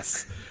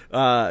 Yes.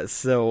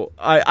 So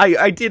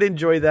I did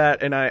enjoy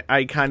that, and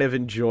I kind of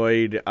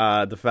enjoyed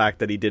the fact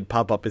that he did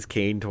pop up as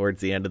Kane towards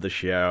the end of the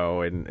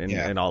show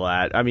and all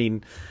that. I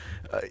mean,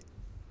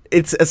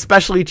 it's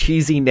especially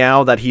cheesy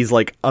now that he's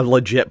like a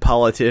legit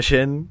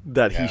politician,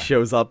 that he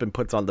shows up and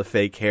puts on the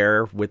fake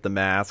hair with the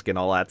mask and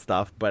all that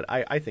stuff. But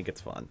I think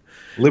it's fun.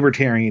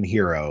 Libertarian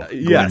hero,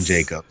 Glenn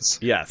Jacobs.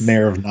 Yes.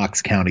 Mayor of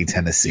Knox County,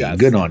 Tennessee. Yes.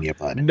 Good on you,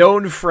 bud.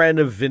 Known friend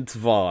of Vince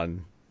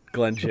Vaughn,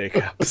 Glenn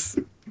Jacobs.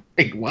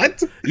 Wait,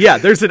 what? Yeah,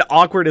 there's an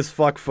awkward as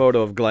fuck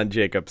photo of Glenn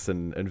Jacobs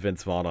and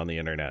Vince Vaughn on the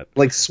internet.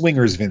 Like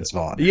swingers Vince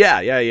Vaughn.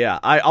 Yeah.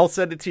 I'll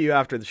send it to you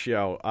after the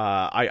show.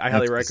 I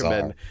highly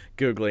recommend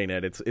Googling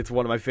it. It's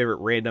one of my favorite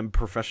random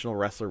professional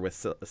wrestler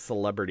with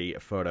celebrity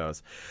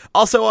photos.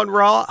 Also on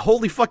Raw,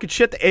 holy fucking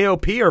shit, the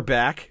AOP are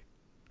back.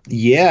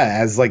 Yeah,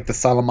 as like the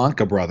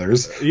Salamanca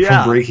brothers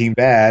from Breaking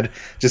Bad,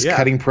 just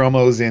cutting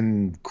promos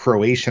in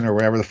Croatian or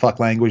whatever the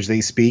fuck language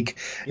they speak,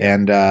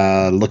 and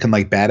looking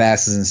like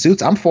badasses in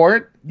suits. I'm for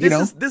it.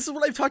 This is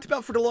what I've talked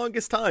about for the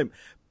longest time.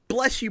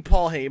 Bless you,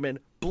 Paul Heyman.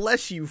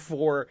 Bless you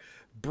for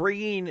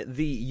bringing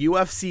the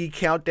UFC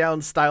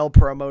countdown style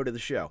promo to the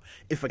show.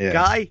 If a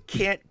guy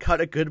can't cut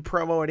a good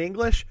promo in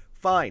English,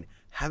 fine.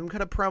 Have him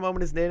cut a promo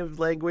in his native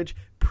language,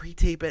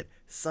 pre-tape it,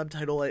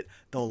 subtitle it.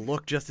 They'll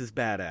look just as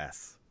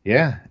badass.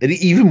 Yeah, and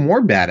even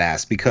more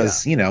badass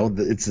because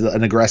it's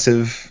an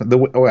aggressive.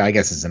 I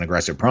guess it's an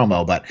aggressive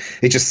promo, but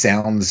it just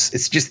sounds.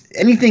 It's just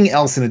anything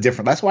else in a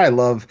different. That's why I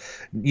love,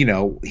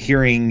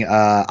 hearing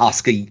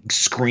Asuka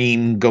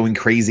scream, going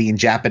crazy in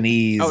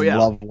Japanese. Oh, yeah.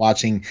 Love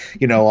watching,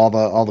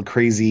 all the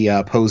crazy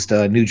post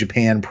New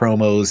Japan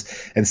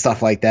promos and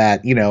stuff like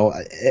that.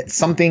 It's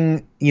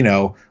something.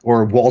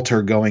 Or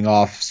Walter going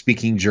off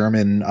speaking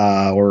German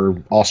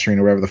or Austrian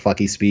or whatever the fuck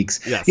he speaks.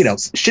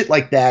 Yes. Shit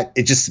like that.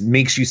 It just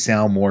makes you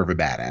sound more of a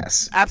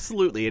badass.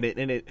 Absolutely, and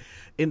it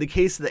in the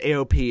case of the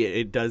AOP,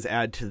 it does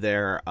add to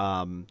their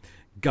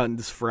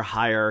guns for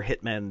hire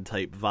hitman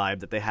type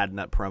vibe that they had in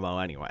that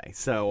promo anyway.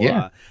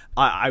 So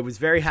I was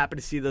very happy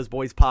to see those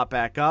boys pop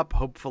back up.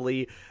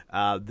 Hopefully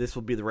this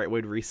will be the right way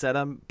to reset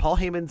them. Paul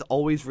Heyman's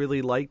always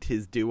really liked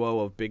his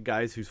duo of big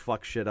guys who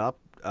fuck shit up.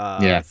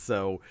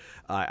 So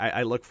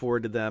I look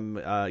forward to them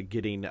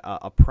getting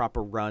a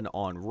proper run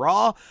on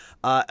Raw.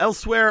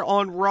 Elsewhere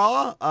on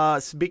Raw,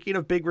 speaking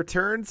of big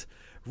returns,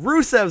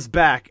 Rusev's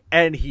back,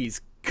 and he's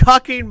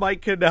cucking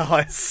Mike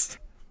Kanellis.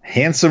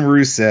 Handsome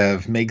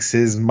Rusev makes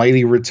his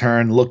mighty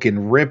return,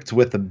 looking ripped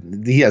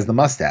he has the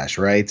mustache,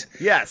 right?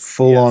 Yes.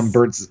 Full on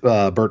Tom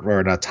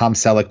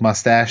Selleck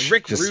mustache.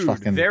 Rick Rude,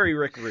 very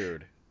Rick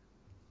Rude.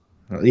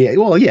 Yeah,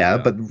 well,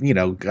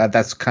 but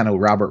that's kind of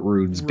Robert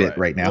Roode's bit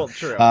right now. Well,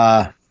 true.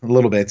 A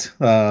little bit,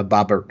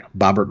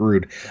 Bobbert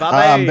Roode.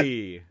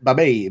 Bobby. But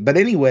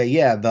anyway,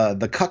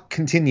 the cuck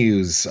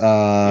continues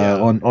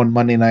on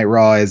Monday Night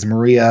Raw as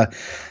Maria,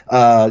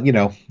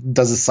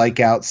 does a psych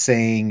out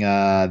saying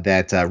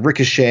that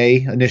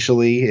Ricochet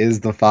initially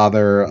is the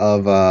father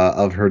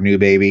of her new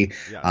baby.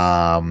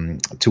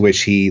 Yes. To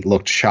which he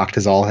looked shocked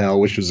as all hell,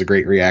 which was a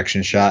great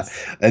reaction shot.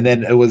 Yes. And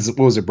then it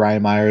was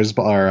Brian Myers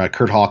or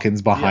Kurt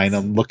Hawkins behind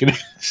him looking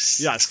at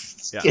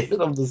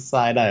getting him the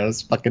side eye. It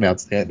was fucking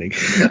outstanding.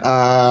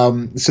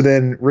 So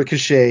then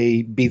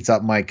Ricochet beats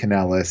up Mike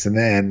Kanellis, and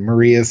then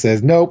Maria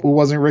says, "Nope, it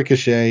wasn't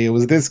Ricochet. It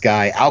was this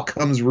guy." Out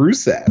comes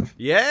Rusev.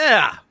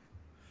 Yeah.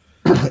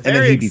 And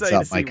then he beats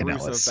up Mike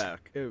Kanellis.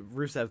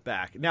 Rusev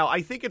back. Now,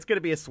 I think it's going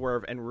to be a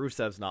swerve, and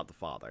Rusev's not the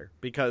father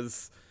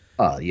because.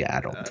 I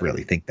don't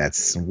really think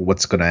that's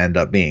what's going to end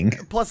up being.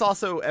 Plus,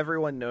 also,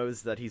 everyone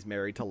knows that he's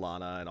married to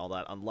Lana and all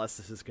that, unless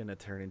this is going to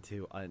turn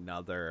into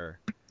another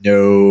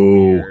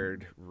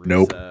weird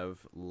Rusev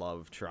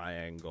love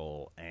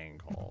triangle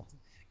angle.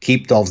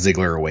 Keep Dolph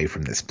Ziggler away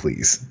from this,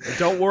 please.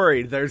 Don't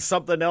worry, there's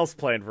something else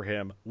planned for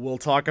him. We'll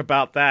talk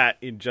about that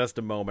in just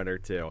a moment or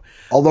two.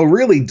 Although,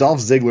 really, Dolph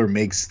Ziggler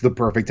makes the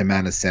perfect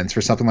amount of sense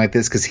for something like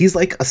this because he's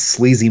like a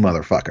sleazy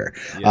motherfucker.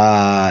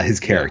 Yeah. His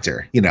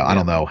character, I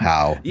don't know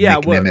how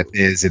Nick Nemeth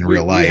is in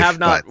real life.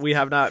 We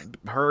have not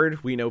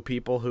heard. We know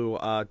people who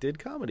did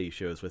comedy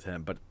shows with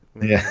him, but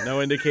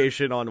no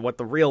indication on what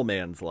the real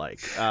man's like.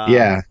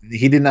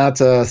 He did not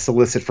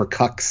solicit for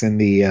cucks in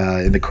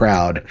the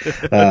crowd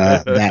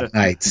that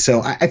night.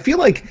 So I feel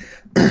like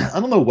I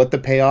don't know what the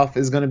payoff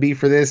is going to be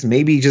for this.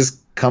 Maybe just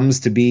comes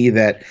to be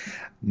that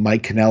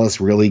Mike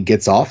Kanellis really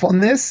gets off on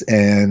this,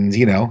 and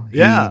he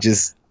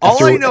just.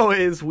 All I know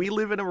is we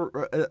live in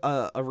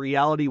a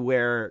reality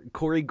where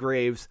Corey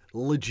Graves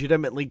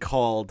legitimately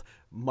called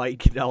Mike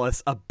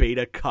Kanellis a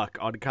beta cuck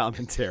on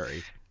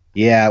commentary.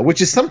 Yeah,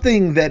 which is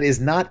something that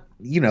is not,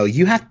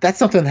 that's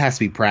something that has to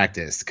be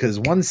practiced because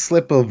one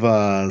slip of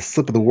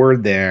the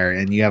word there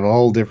and you have a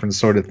whole different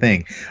sort of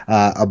thing.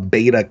 A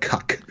beta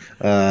cuck,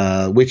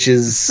 which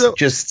is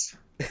just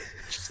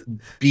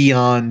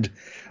beyond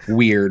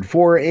weird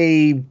for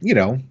a,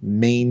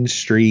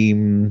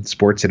 mainstream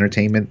sports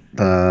entertainment.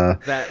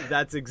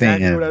 That's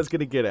exactly what I was going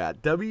to get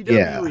at.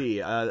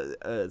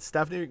 WWE,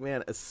 Stephanie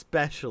McMahon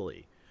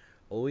especially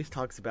always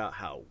talks about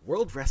how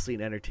World Wrestling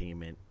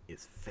Entertainment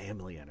is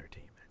family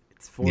entertainment.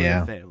 It's for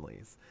the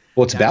families.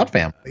 Well, it's about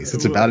families.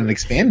 It's about an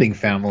expanding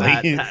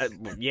family.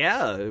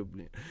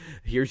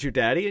 Here's your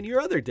daddy and your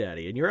other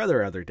daddy and your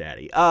other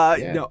daddy.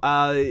 I'm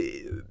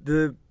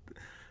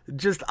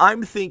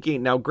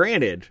thinking now,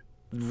 granted,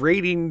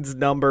 ratings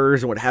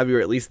numbers and what have you,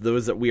 or at least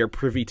those that we are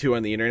privy to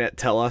on the internet,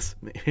 tell us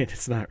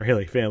it's not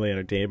really family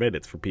entertainment.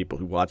 It's for people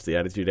who watch the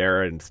Attitude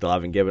Era and still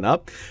haven't given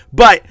up.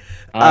 But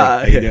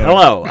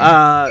hello,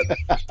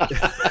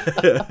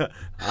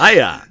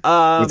 hiya.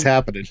 What's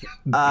happening?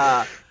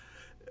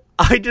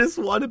 I just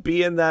want to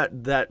be in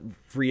that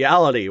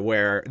reality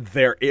where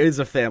there is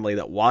a family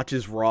that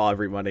watches Raw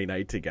every Monday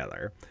night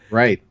together.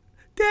 Right.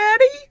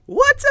 Daddy,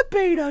 what's a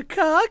beta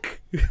cuck?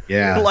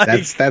 Yeah,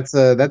 that's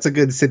a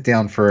good sit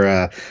down for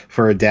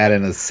a dad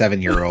and a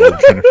 7-year-old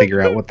trying to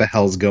figure out what the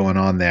hell's going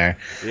on there.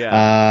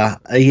 Yeah,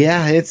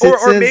 it's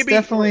maybe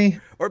definitely,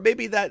 or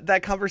maybe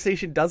that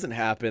conversation doesn't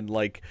happen.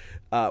 Like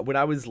when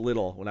I was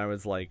little, when I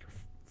was like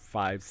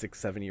 5, 6,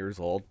 7 years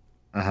old,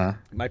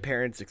 my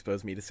parents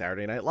exposed me to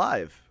Saturday Night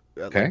Live.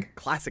 Okay. Like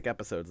classic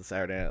episodes of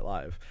Saturday Night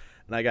Live.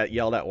 And I got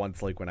yelled at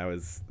once, like when I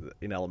was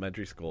in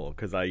elementary school,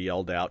 because I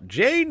yelled out,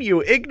 "Jane,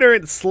 you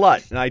ignorant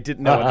slut," and I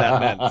didn't know what that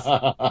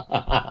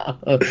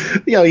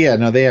meant. Yeah,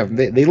 no,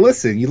 they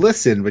listen. You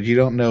listen, but you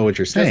don't know what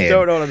you're saying. Just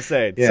don't know what I'm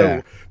saying. Yeah.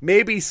 So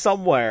maybe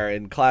somewhere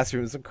in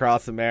classrooms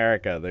across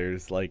America,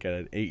 there's like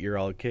an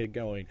 8-year-old kid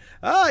going,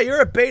 "You're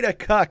a beta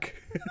cuck."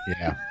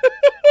 Yeah.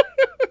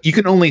 You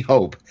can only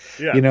hope.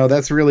 Yeah. You know,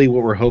 that's really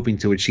what we're hoping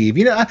to achieve.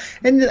 You know,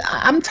 and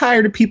I'm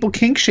tired of people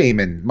kink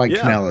shaming Mike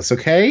Kanellis,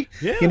 okay?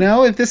 Yeah. You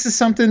know, if this is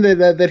something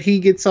that he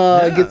gets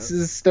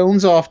his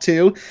stones off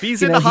to. If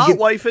he's into hot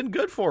wifing,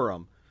 good for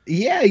him.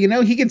 Yeah, you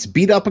know, he gets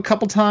beat up a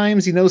couple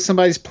times. You know,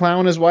 somebody's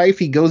plowing his wife.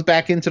 He goes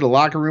back into the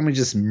locker room and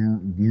just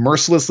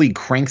mercilessly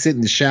cranks it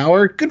in the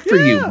shower. Good for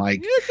you,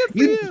 Mike. Yeah,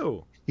 good for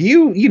you.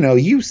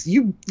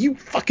 You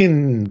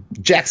fucking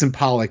Jackson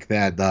Pollock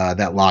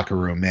that locker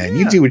room, man. Yeah.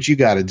 You do what you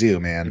got to do,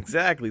 man.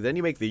 Exactly. Then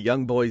you make the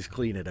young boys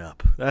clean it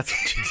up. That's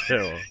what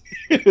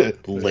you do.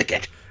 Lick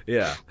it.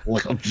 Yeah.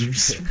 Like I'm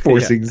just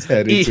forcing his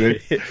head into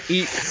it.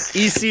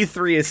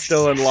 EC3 is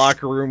still in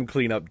locker room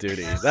cleanup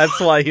duty. That's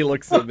why he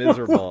looks so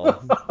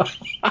miserable.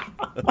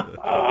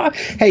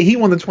 Hey, he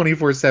won the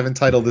 24/7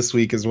 title this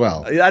week as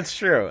well. That's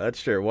true.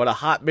 That's true. What a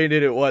hot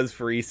minute it was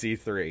for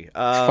EC3.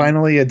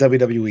 Finally, a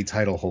WWE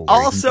title holder.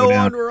 Also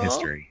on Raw.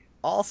 History.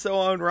 Also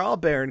on Raw,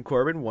 Baron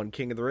Corbin won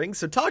King of the Ring.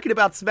 So talking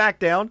about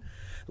SmackDown,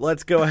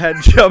 let's go ahead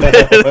and jump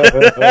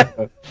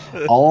in.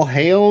 All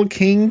hail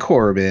King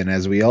Corbin,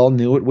 as we all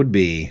knew it would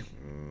be.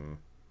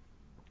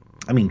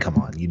 I mean, come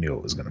on, you knew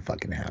it was going to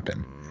fucking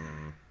happen.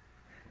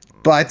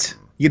 But,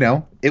 you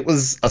know, it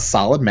was a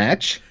solid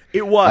match.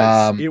 It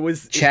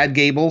was. Chad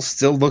Gable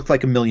still looked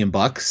like $1 million,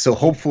 so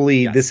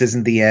hopefully this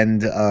isn't the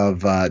end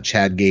of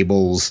Chad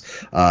Gable's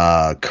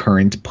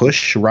current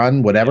push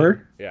run,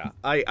 whatever. Yeah.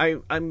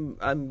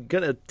 I'm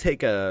gonna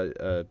take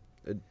a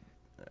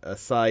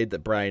side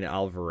that Brian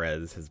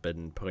Alvarez has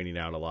been pointing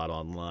out a lot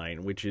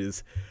online, which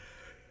is,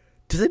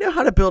 do they know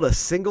how to build a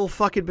single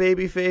fucking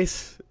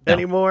babyface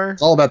anymore?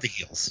 It's all about the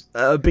heels.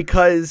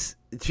 Because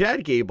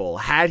Chad Gable,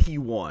 had he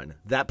won,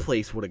 that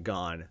place would have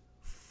gone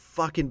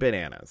fucking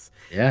bananas.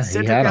 Yeah,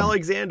 Cedric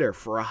Alexander,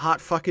 for a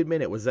hot fucking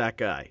minute, was that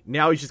guy.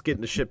 Now he's just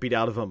getting the shit beat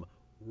out of him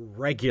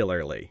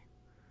regularly.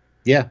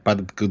 Yeah, by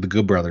the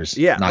Good Brothers.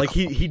 Yeah, like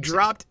he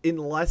dropped in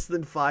less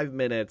than 5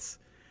 minutes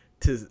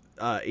to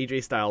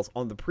AJ Styles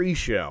on the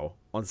pre-show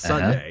on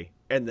Sunday,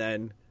 and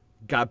then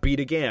got beat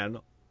again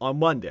on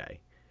Monday.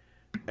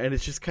 And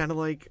it's just kind of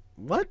like,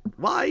 what?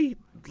 Why?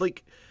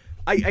 Like,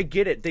 I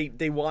get it.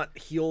 They want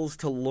heels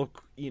to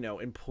look, you know,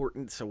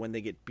 important, so when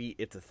they get beat,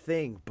 it's a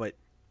thing, but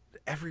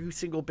every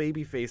single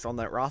babyface on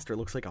that roster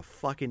looks like a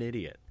fucking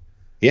idiot.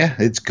 Yeah,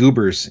 it's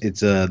goobers.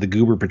 It's the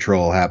goober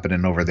patrol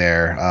happening over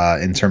there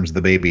in terms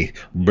of the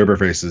boober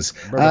faces.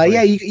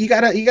 Yeah, you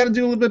gotta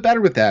do a little bit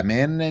better with that,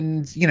 man.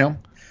 And you know,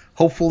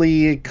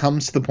 hopefully it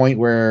comes to the point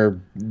where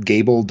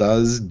Gable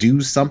does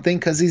do something,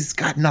 because he's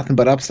got nothing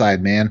but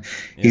upside, man.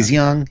 Yeah. He's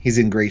young. He's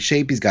in great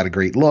shape. He's got a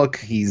great look.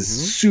 He's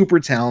super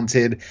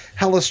talented,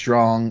 hella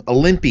strong,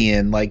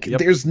 Olympian. Like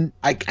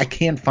I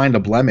can't find a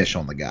blemish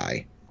on the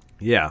guy.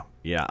 Yeah.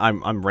 Yeah,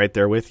 I'm right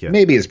there with you.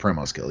 Maybe his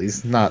promo skill.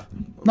 He's not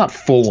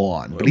full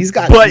on, but he's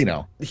got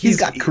he's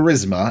got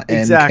charisma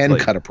and can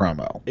cut a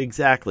promo.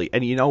 Exactly.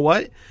 And you know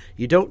what?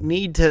 You don't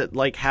need to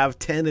like have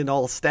 10 in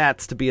all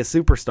stats to be a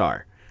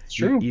superstar. It's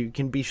true. You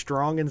can be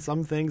strong in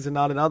some things and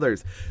not in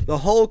others. The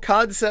whole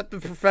concept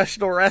of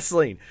professional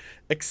wrestling: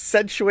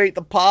 accentuate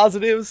the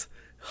positives,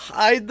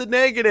 hide the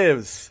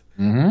negatives.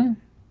 Mm-hmm.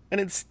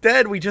 And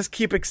instead, we just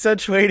keep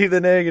accentuating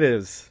the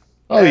negatives.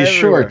 Oh, he's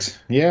short.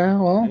 Yeah,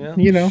 well,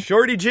 you know.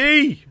 Shorty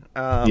G.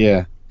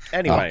 Yeah.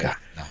 Anyway. Oh, God.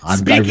 No,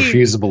 I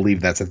refuse to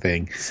believe that's a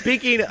thing.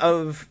 Speaking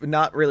of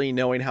not really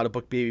knowing how to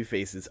book baby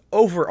faces,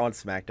 over on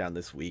SmackDown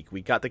this week,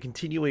 we got the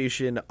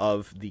continuation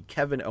of the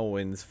Kevin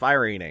Owens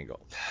firing angle.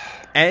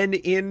 And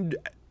in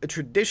a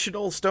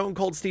traditional Stone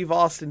Cold Steve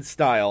Austin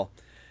style,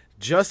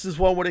 just as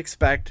one would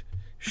expect,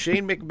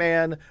 Shane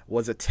McMahon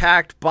was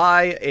attacked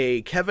by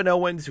a Kevin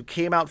Owens who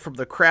came out from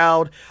the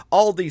crowd.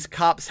 All these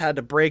cops had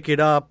to break it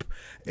up.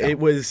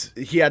 No.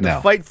 He had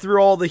to fight through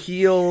all the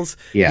heels.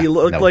 Yeah, he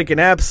looked like an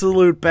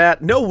absolute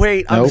bat. No,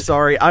 wait, I'm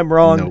sorry. I'm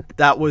wrong. Nope.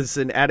 That was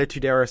an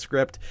Attitude Era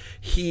script.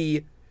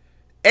 He,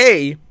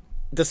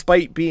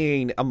 despite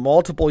being a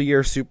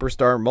multiple-year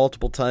superstar,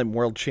 multiple-time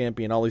world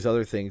champion, all these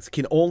other things,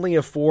 can only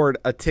afford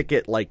a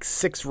ticket like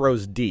 6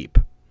 rows deep.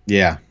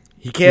 Yeah.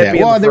 He can't be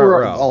in the front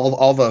row.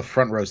 All the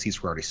front row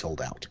seats were already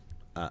sold out.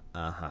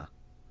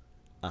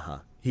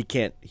 He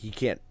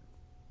can't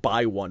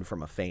buy one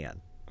from a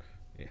fan.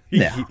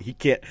 He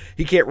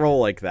can't roll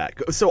like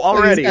that. So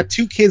already he's got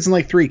 2 kids and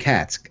like 3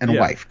 cats and a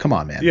wife. Come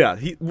on, man. Yeah,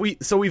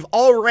 we've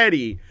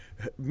already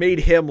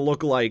made him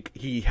look like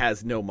he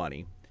has no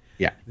money.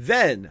 Yeah.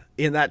 Then,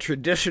 in that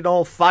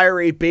traditional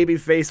fiery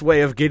babyface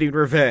way of getting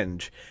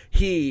revenge,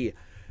 he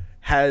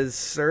has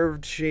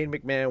served Shane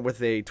McMahon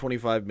with a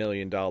 $25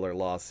 million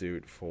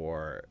lawsuit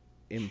for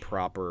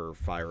improper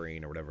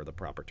firing, or whatever the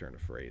proper turn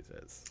of phrase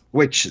is.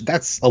 Which,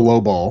 that's a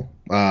low ball.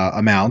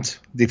 amount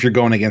if you're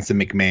going against a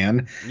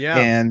McMahon. Yeah.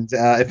 And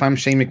if I'm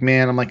Shane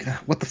McMahon, I'm like,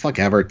 what the fuck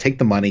ever. Take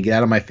the money, get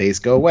out of my face,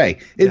 go away.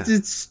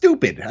 It's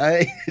stupid.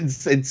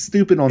 It's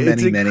stupid on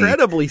many. It's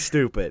incredibly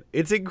stupid.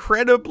 It's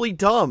incredibly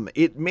dumb.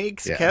 It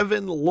makes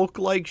Kevin look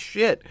like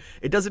shit.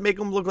 It doesn't make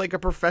him look like a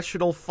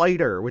professional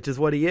fighter, which is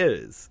what he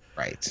is.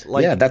 Right.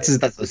 Like, that's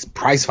his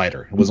prize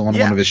fighter. It was on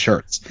one of his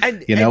shirts.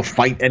 And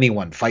fight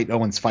anyone. Fight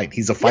Owens. Fight.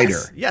 He's a fighter.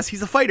 Yes,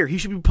 he's a fighter. He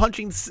should be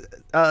punching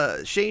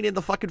Shane in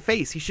the fucking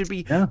face. He should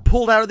be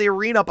pulled out of the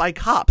arena by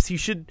cops.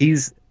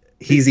 He's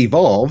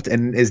evolved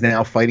and is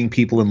now fighting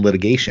people in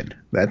litigation.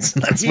 That's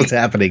what's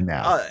happening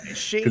now.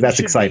 That's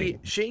exciting.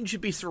 Shane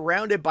should be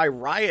surrounded by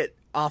riot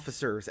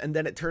officers, and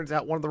then it turns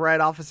out one of the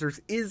riot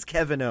officers is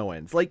Kevin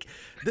Owens. Like,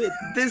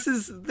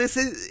 it's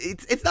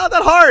not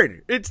that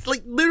hard. It's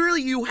like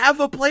literally you have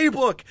a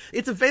playbook.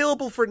 It's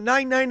available for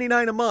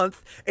 $9.99 a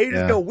month, and you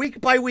just go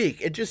week by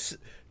week and just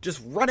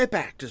run it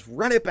back,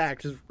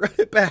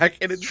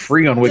 and it's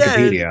free on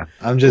Wikipedia.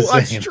 I'm just saying.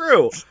 That's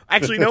true.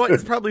 Actually, you know what?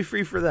 It's probably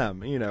free for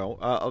them. You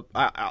know,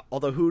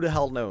 although who the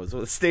hell knows?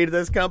 With the state of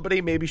this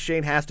company, maybe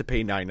Shane has to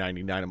pay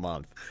 $9.99 a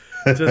month.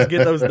 Just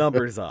get those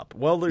numbers up.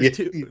 Well,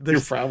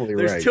 there's probably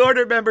right. There's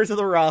 200 members of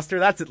the roster.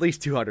 That's at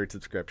least 200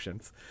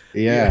 subscriptions.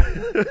 Yeah.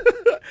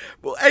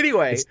 Well,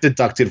 anyway, it's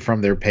deducted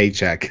from their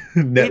paycheck,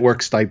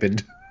 network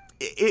stipend.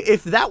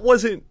 If that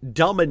wasn't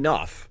dumb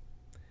enough,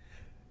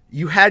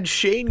 you had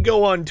Shane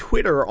go on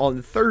Twitter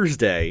on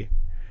Thursday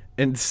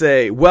and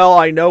say, "Well,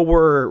 I know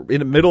we're in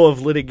the middle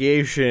of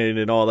litigation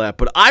and all that,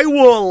 but I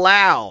will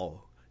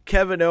allow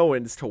Kevin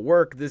Owens to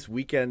work this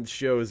weekend's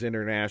shows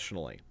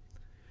internationally."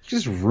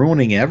 Just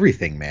ruining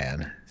everything,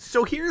 man.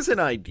 So here's an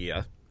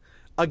idea.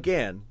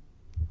 Again,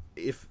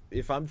 if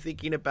I'm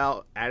thinking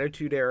about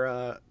Attitude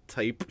Era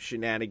type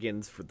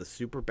shenanigans for the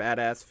super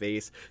badass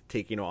face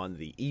taking on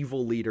the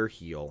evil leader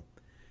heel,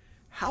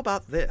 how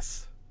about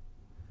this?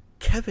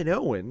 Kevin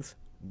Owens,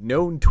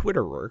 known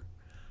Twitterer,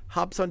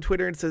 hops on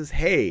Twitter and says,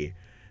 "Hey,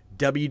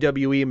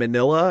 WWE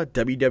Manila,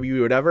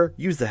 WWE whatever,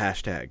 use the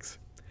hashtags.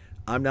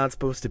 I'm not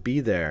supposed to be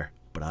there,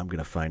 but I'm going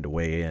to find a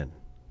way in."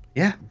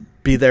 Yeah.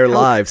 Be there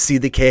live, see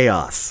the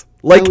chaos.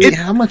 Like,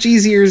 how much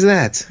easier is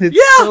that?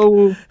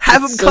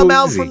 Have him come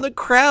out from the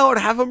crowd,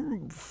 have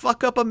him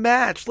fuck up a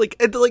match.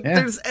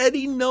 There's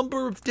any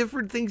number of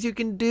different things you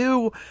can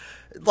do,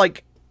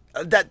 like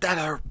that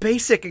are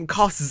basic and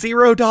cost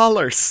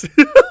 $0.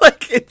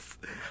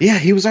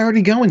 He was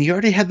already going. You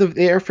already had the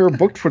airfare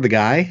booked for the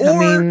guy.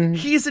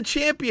 He's a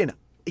champion.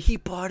 He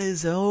bought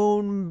his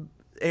own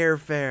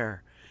airfare.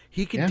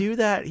 He could do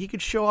that. He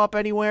could show up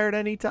anywhere at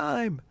any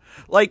time.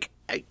 I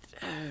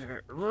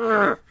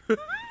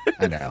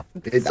know.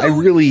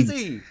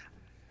 Easy.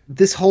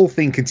 This whole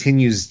thing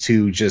continues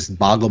to just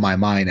boggle my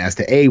mind as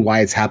to A, why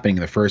it's happening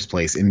in the first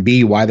place, and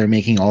B, why they're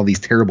making all these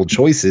terrible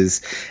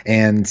choices,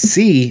 and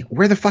C,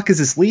 where the fuck is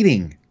this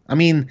leading? I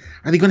mean,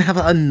 are they going to have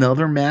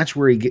another match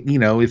where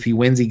if he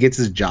wins, he gets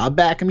his job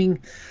back? I mean,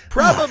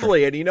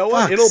 probably. And you know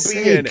what? It'll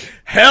be in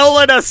Hell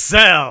in a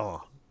Cell.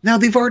 Now,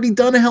 they've already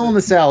done a Hell in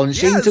a Cell, and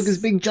Shane took his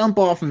big jump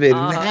off of it,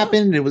 and it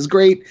happened, it was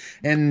great,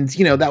 and,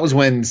 that was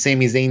when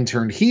Sami Zayn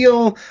turned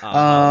heel,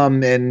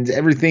 and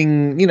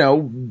everything,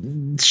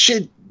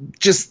 shit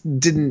just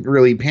didn't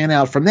really pan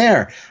out from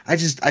there. I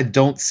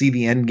don't see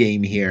the end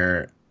game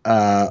here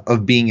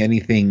of being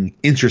anything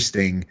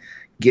interesting.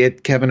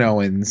 Get Kevin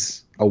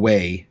Owens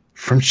away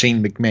from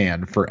Shane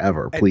McMahon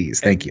forever, please.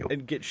 Thank you.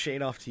 And get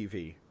Shane off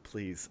TV,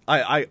 please.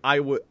 I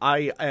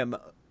am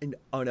an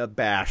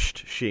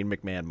unabashed Shane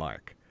McMahon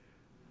mark.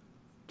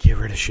 Get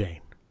rid of Shane.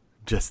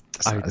 It's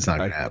not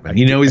going to happen.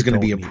 He's going to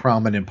be a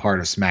prominent part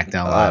of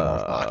SmackDown Live on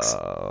Fox.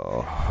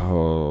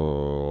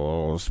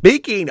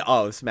 Speaking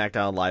of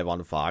SmackDown Live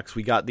on Fox,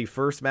 we got the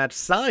first match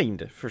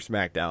signed for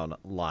SmackDown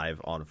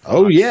Live on Fox.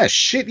 Oh, yeah.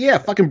 Shit, yeah.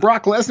 Fucking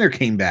Brock Lesnar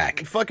came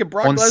back. Fucking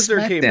Brock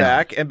Lesnar came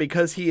back, and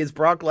because he is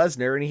Brock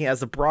Lesnar and he has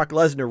the Brock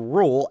Lesnar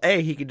rule,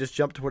 A, he can just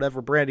jump to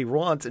whatever brand he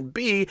wants, and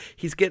B,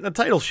 he's getting a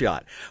title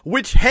shot.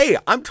 Which, hey,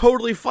 I'm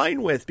totally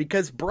fine with,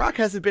 because Brock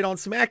hasn't been on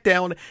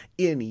SmackDown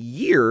in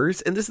years,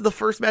 and this is the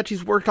first match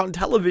he's worked on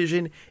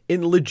television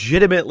in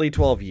legitimately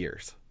 12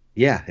 years.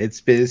 Yeah,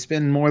 it's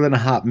been more than a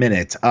hot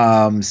minute.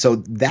 So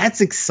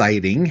that's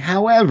exciting.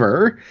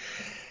 However,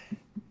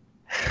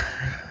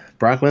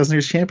 Brock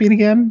Lesnar's champion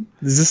again?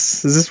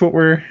 Is this what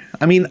we're?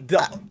 I mean,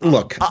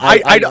 look.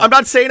 I'm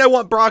not saying I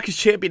want Brock as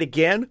champion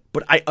again,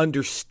 but I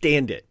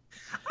understand it.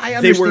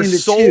 They were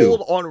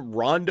sold on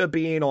Ronda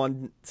being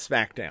on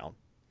SmackDown.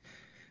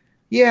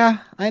 Yeah,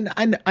 I know.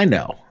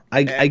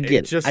 I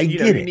get it. I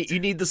get it. You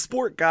need the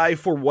sport guy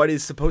for what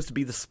is supposed to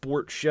be the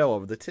sport show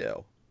of the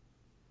two.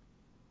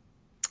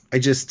 I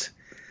just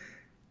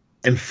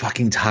am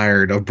fucking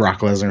tired of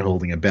Brock Lesnar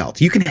holding a belt.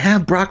 You can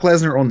have Brock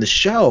Lesnar on the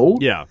show.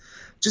 Yeah.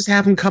 Just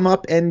have him come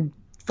up and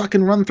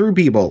fucking run through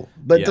people.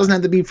 But it doesn't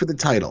have to be for the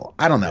title.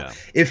 I don't know. Yeah.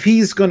 If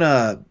he's going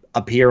to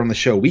appear on the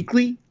show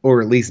weekly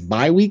or at least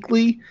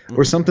bi-weekly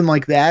or something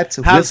like that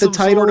have with the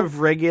title, sort of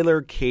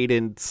regular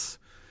cadence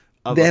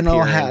of then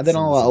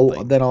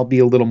I'll be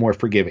a little more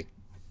forgiving.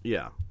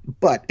 Yeah.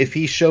 But if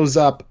he shows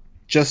up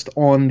just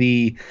on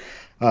the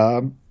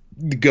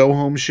go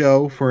home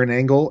show for an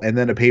angle and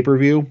then a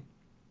pay-per-view,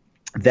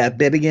 that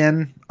bit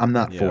again, I'm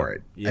not for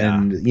it. Yeah.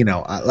 And,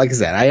 like I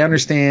said, I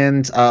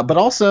understand. But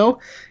also,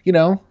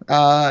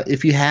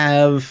 if you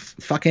have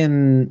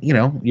fucking,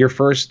 your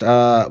first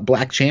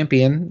black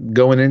champion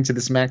going into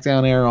the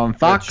SmackDown era on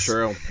Fox, That's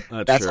true.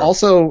 That's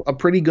also a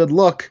pretty good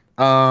look.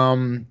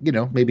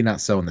 Maybe not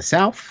so in the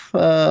South,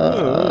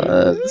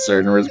 in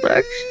certain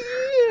respects.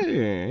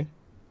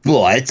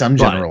 But I'm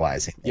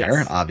generalizing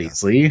there,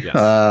 obviously. Yes.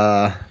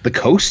 The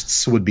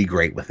coasts would be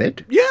great with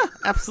it. Yeah,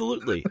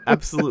 absolutely.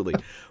 Absolutely.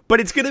 But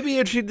it's going to be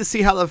interesting to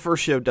see how the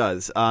first show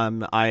does.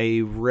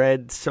 I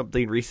read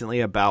something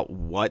recently about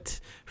what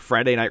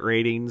Friday night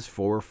ratings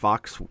for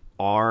Fox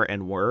are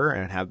and were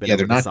and have been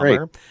over the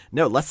summer. Great.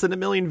 No, less than 1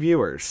 million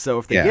viewers. So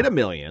if they get 1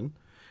 million,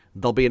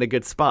 they'll be in a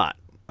good spot.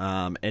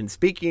 And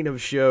speaking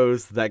of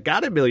shows that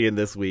got 1 million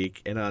this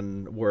week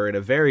and were in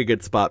a very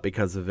good spot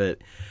because of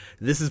it,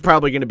 this is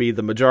probably going to be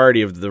the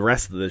majority of the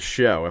rest of the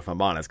show, if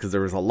I'm honest, because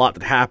there was a lot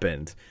that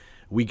happened.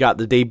 We got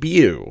the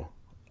debut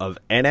of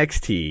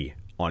NXT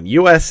on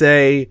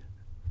USA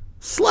 /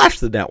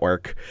 the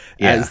network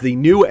as the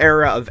new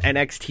era of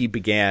NXT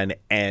began.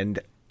 And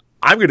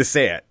I'm going to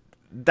say it.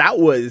 That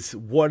was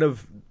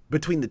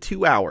between the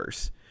 2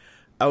 hours,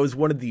 that was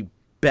one of the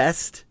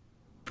best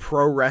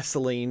pro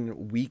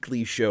wrestling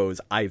weekly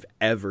shows I've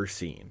ever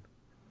seen.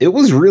 It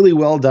was really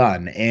well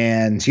done.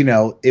 And,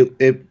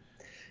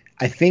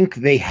 I think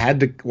they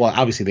had to, well,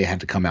 obviously they had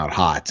to come out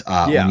hot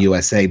on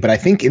USA, but I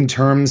think in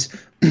terms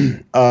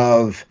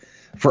of,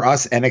 for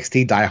us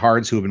NXT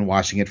diehards who have been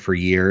watching it for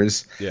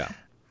years,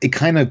 it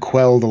kind of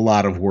quelled a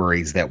lot of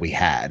worries that we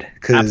had.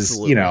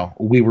 Because,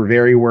 we were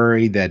very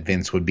worried that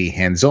Vince would be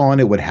hands-on,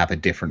 it would have a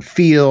different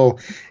feel,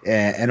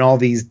 and all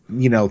these,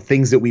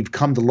 things that we've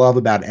come to love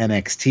about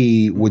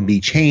NXT would be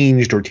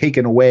changed or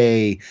taken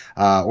away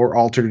or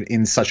altered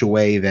in such a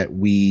way that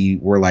we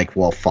were like,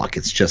 well, fuck,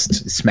 it's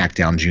just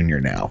SmackDown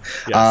Junior now.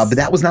 Yes. But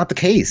that was not the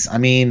case. I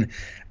mean,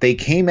 they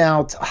came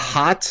out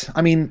hot.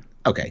 I mean,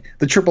 okay,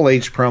 the Triple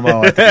H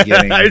promo at the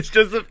beginning. I was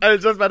just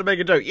about to make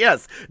a joke.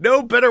 Yes,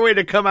 no better way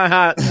to come out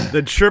hot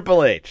than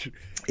Triple H.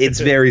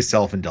 It's very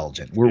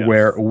self-indulgent.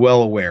 We're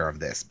well aware of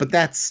this. But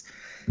that's,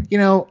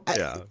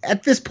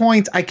 at this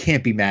point, I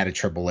can't be mad at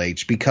Triple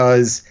H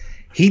because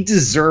he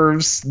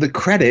deserves the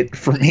credit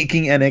for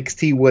making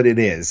NXT what it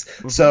is.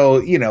 Mm-hmm.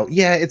 So,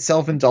 it's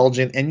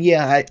self-indulgent. And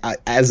I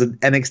as an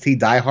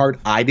NXT diehard,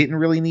 I didn't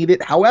really need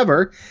it.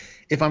 However,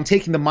 if I'm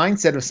taking the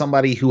mindset of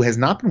somebody who has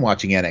not been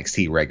watching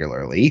NXT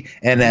regularly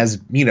and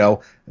as,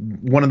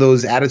 one of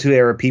those Attitude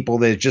Era people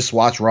that just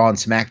watch Raw and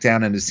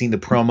SmackDown and has seen the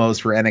promos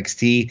for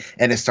NXT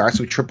and it starts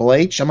with Triple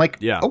H, I'm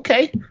like,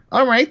 okay,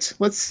 all right,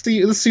 let's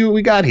see what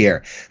we got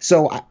here.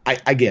 So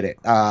I get it.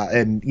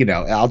 And,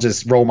 I'll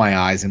just roll my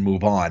eyes and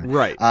move on.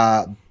 Right.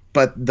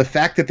 But the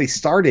fact that they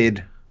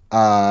started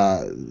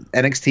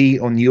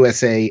NXT on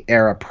USA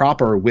era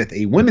proper with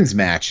a women's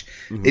match,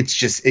 it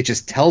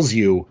just tells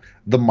you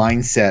the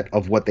mindset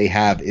of what they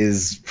have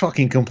is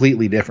fucking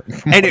completely different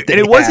from and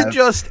it wasn't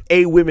just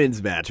a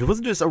women's match. It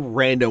wasn't just a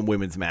random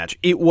women's match.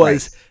 It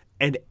was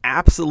an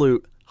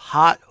absolute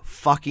hot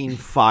fucking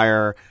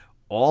fire,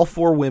 all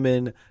 4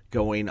 women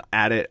going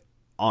at it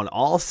on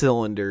all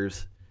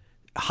cylinders,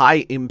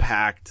 high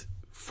impact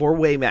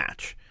 4-way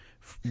match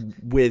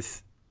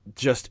with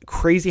just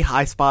crazy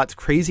high spots,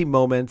 crazy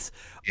moments.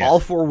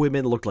 All 4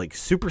 women looked like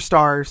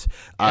superstars.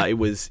 It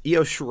was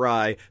Io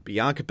Shirai,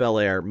 Bianca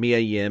Belair, Mia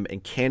Yim,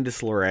 and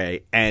Candice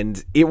LeRae,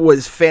 and it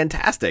was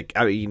fantastic.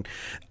 I mean,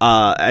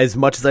 as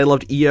much as I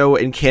loved Io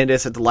and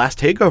Candice at the last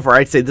takeover,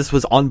 I'd say this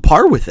was on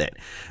par with it.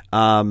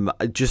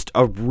 Just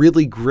a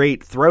really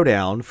great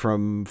throwdown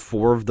from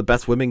 4 of the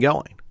best women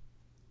going.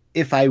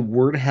 If I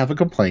were to have a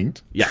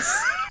complaint,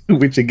 yes,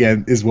 which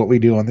again is what we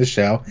do on this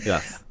show,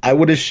 yes, I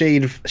would have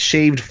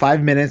shaved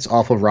 5 minutes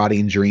off of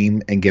Roddy and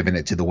Dream and given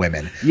it to the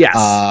women. Yes,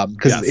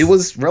 because it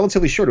was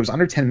relatively short. It was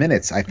under 10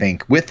 minutes, I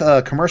think, with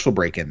a commercial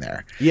break in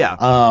there. Yeah.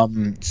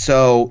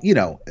 So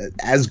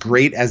as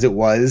great as it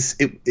was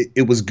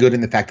good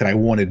in the fact that I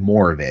wanted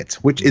more of it,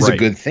 which is a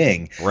good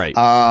thing. Right.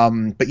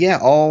 But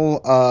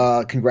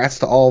all congrats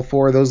to all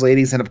 4 of those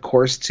ladies, and of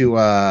course to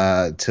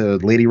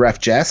Lady Ref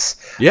Jess.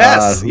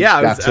 Yes.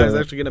 I was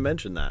actually going to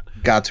mention that.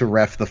 Got to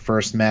ref the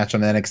first match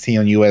on NXT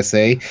on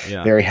USA.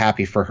 Yeah. Very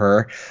happy for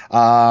her.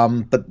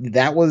 But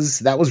that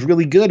was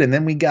really good. And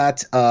then we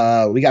got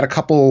a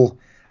couple.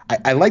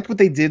 I liked what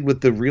they did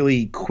with the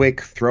really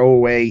quick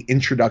throwaway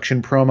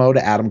introduction promo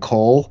to Adam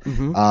Cole.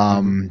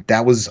 Mm-hmm.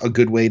 That was a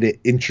good way to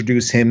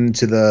introduce him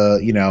to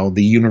the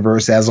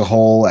universe as a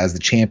whole, as the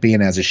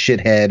champion, as a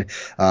shithead,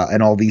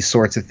 and all these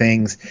sorts of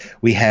things.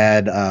 We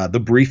had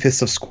the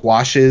briefest of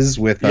squashes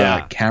with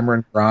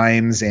Cameron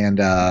Grimes, and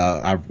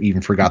I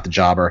even forgot the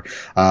jobber.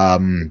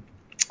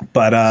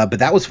 But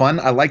that was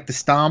fun. I liked the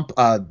stomp.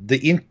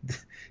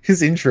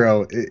 His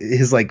intro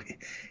is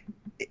like,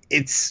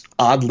 it's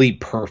oddly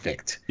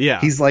perfect.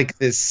 Yeah. He's like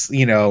this,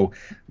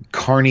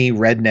 carny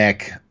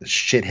redneck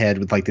shithead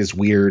with like this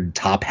weird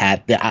top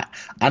hat.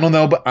 I don't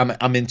know, but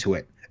I'm into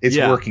it. It's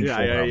working for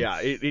him. Yeah.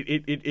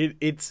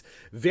 It's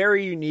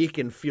very unique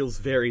and feels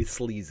very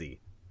sleazy.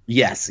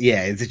 Yes,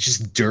 yeah, it's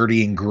just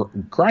dirty and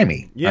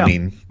grimy. Yeah, I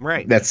mean,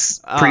 right. That's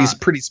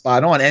pretty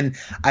spot on. And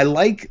I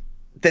like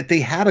that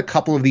they had a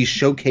couple of these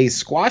showcase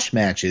squash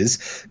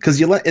matches because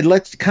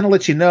it kind of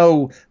lets you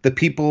know the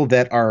people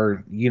that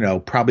are, you know,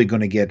 probably going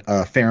to get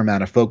a fair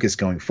amount of focus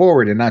going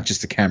forward, and not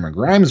just the Cameron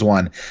Grimes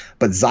one,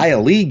 but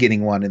Xia Li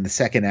getting one in the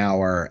second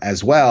hour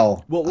as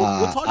well. Well,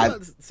 we'll talk about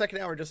the second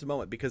hour in just a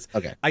moment, because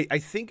I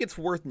think it's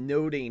worth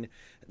noting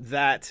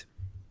that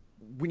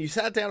when you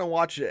sat down and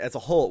watched it as a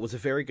whole, it was a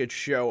very good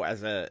show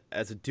as a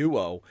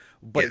duo,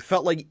 but it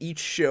felt like each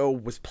show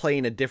was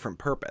playing a different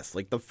purpose.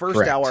 Like the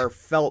first hour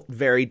felt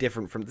very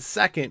different from the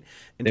second.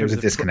 There was a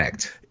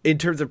disconnect. In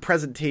terms of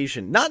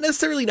presentation, not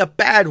necessarily in a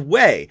bad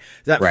way.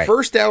 That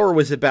first hour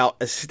was about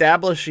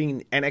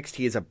establishing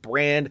NXT as a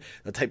brand,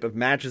 the type of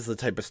matches, the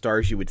type of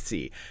stars you would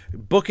see.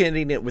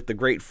 Bookending it with the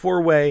Great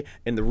Four-Way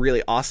and the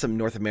really awesome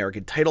North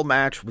American title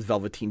match with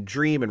Velveteen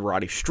Dream and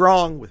Roddy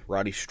Strong,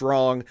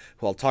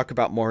 who I'll talk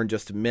about more in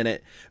just a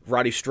minute.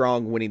 Roddy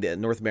Strong winning the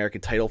North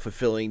American title,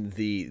 fulfilling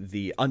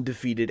the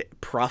undefeated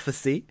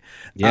prophecy.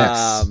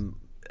 Yes.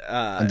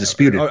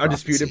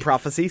 Undisputed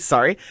prophecy.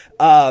 Sorry.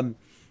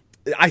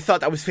 I thought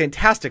that was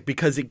fantastic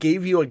because it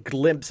gave you a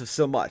glimpse of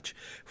so much.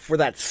 For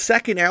that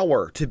second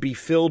hour to be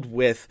filled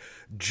with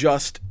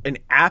just an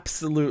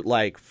absolute,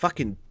 like,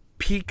 fucking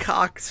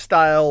peacock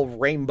style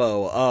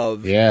rainbow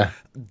of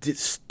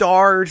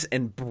stars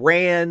and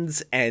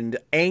brands and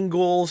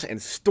angles and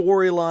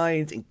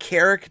storylines and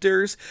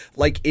characters,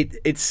 like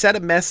it set a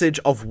message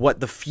of what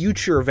the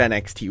future of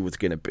NXT was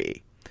going to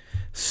be.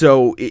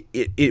 So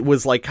it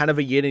was like kind of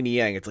a yin and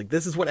yang. It's like,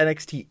 this is what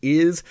NXT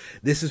is.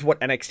 This is what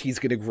NXT is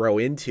going to grow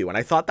into. And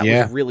I thought that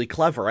was really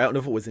clever. I don't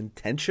know if it was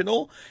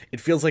intentional. It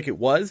feels like it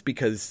was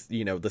because,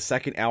 you know, the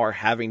second hour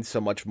having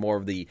so much more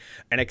of the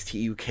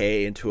NXT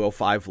UK and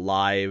 205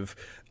 Live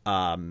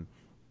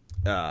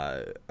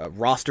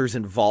rosters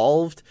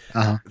involved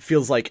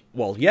feels like,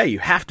 well, yeah, you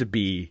have to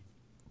be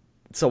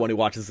someone who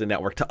watches the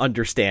network to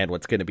understand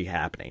what's going to be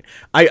happening.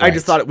 I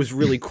just thought it was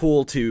really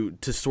cool to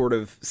sort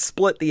of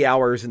split the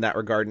hours in that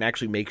regard and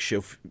actually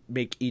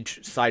make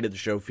each side of the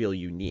show feel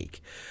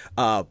unique.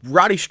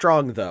 Roddy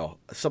Strong, though,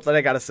 something I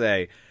got to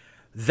say,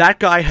 that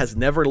guy has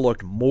never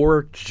looked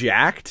more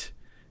jacked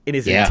in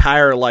his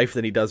entire life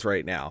than he does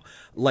right now.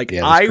 Like,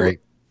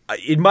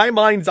 in my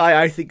mind's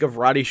eye, I think of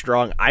Roddy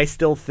Strong. I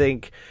still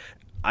think,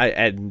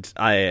 I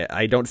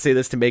don't say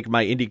this to make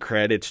my indie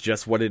cred, it's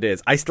just what it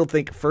is. I still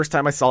think first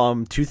time I saw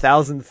him,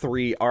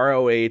 2003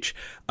 ROH,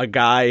 a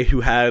guy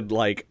who had,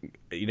 like,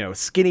 you know,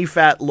 skinny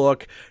fat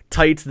look,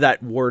 tights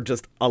that were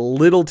just a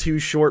little too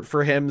short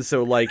for him,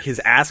 so like his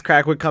ass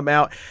crack would come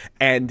out,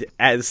 and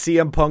as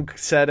CM Punk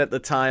said at the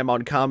time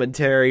on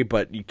commentary,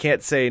 but you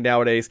can't say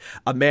nowadays,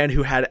 a man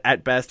who had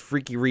at best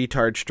freaky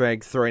retard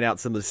strength, throwing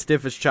out some of the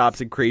stiffest chops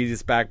and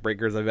craziest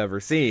backbreakers I've ever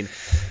seen.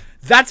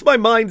 That's my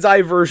mind's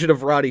eye version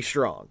of Roddy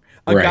Strong.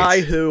 A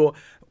guy who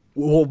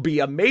will be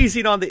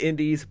amazing on the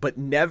indies, but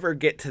never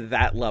get to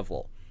that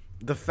level.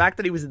 The fact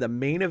that he was in the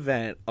main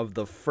event of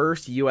the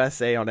first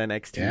USA on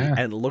NXT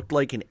and looked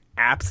like an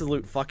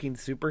absolute fucking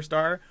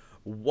superstar,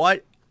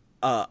 what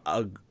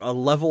a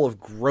level of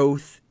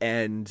growth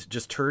and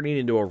just turning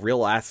into a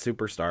real ass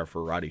superstar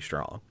for Roddy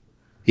Strong.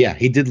 Yeah,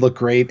 he did look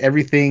great.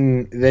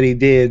 Everything that he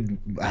did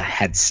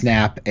had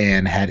snap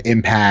and had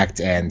impact,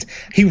 and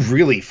he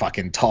really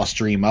fucking tossed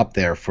Dream up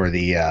there for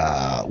the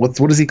what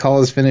does he call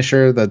his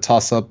finisher? The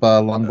toss up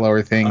lung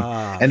blower thing.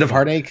 End of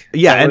Heartache.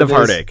 Yeah, End of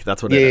Heartache.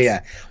 That's what it is.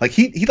 Yeah. Like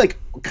he like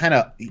kind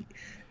of.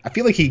 I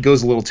feel like he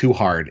goes a little too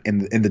hard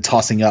in the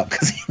tossing up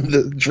because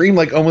the Dream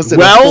like almost did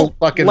a full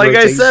fucking like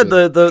rotation. I said,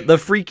 the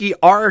freaky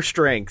R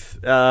strength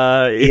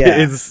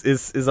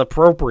is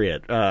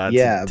appropriate. But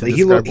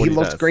he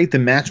looked great. The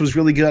match was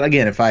really good.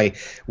 Again, if I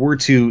were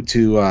to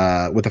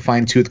with a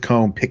fine tooth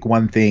comb pick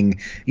one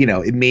thing, you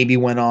know, it maybe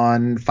went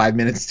on 5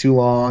 minutes too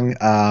long.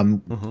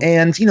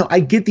 And you know, I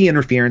get the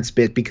interference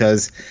bit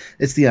because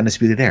it's the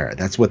Undisputed Era.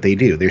 That's what they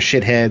do. They're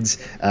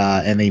shitheads,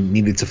 and they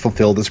needed to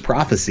fulfill this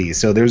prophecy.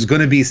 So there's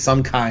going to be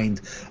some kind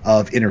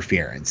of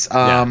interference.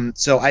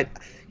 So I,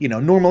 you know,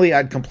 normally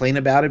I'd complain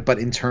about it, but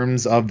in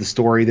terms of the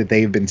story that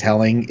they've been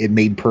telling, it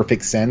made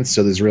perfect sense.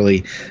 So there's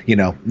really, you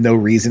know, no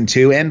reason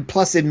to. And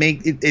plus,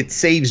 it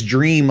saves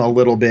Dream a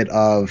little bit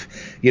of,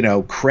 you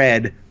know,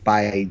 cred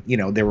by, you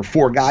know, there were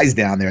 4 guys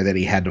down there that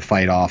he had to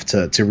fight off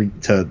to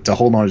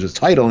hold on to his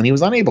title, and he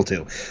was unable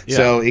to.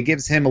 So it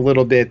gives him a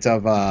little bit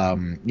of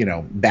you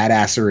know,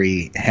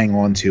 badassery hang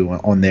on to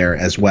on there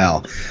as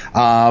well.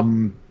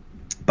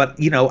 But,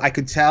 you know, I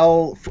could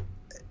tell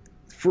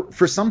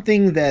for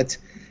something that,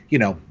 you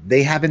know,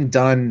 they haven't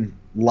done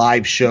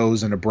live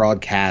shows and a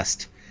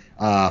broadcast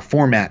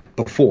format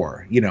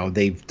before. You know,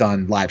 they've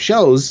done live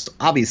shows,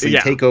 obviously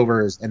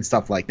takeovers and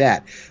stuff like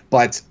that.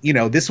 But, you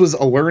know, this was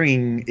a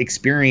learning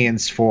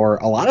experience for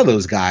a lot of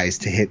those guys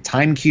to hit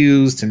time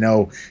cues, to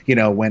know, you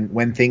know,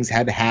 when things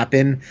had to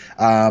happen.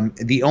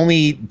 The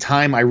only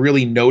time I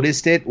really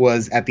noticed it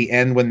was at the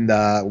end when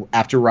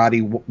after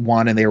Roddy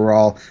won and they were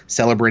all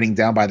celebrating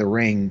down by the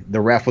ring,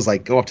 the ref was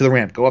like, go up to the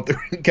ramp, go up the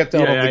ramp, kept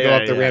telling them to go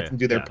up the ramp and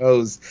do their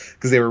pose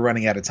because they were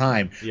running out of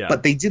time. Yeah.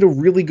 But they did a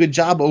really good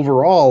job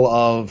overall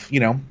of, you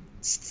know,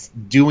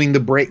 doing the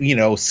break, you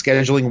know,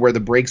 scheduling where the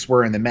breaks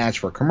were in the match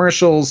for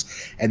commercials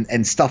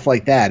and stuff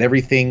like that.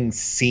 Everything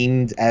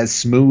seemed as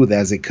smooth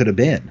as it could have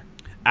been.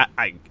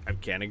 I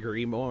can't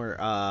agree more.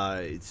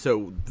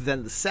 So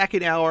then the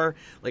second hour,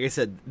 like I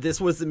said, this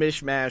was the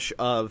mishmash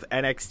of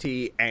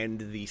NXT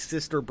and the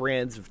sister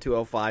brands of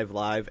 205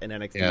 Live and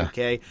NXT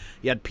UK.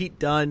 You had Pete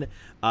Dunne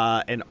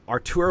and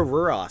Arturo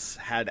Ruas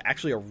had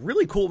actually a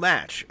really cool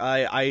match.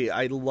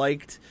 I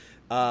liked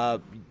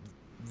the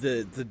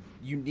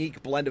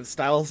unique blend of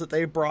styles that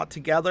they brought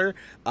together.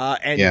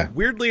 And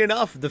weirdly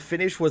enough, the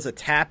finish was a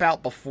tap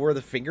out before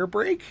the finger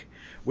break,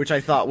 which I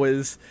thought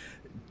was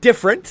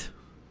different.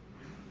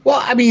 Well,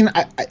 I mean,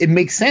 it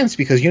makes sense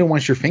because you don't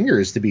want your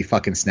fingers to be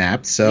fucking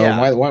snapped. So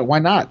why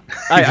not?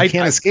 If you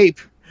can't escape,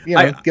 you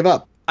know, give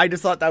up. I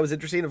just thought that was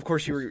interesting. Of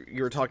course, you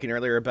were talking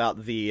earlier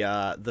about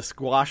the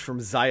squash from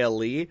Xia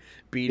Li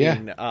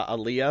beating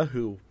Aaliyah,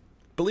 who,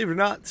 believe it or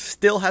not,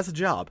 still has a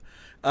job.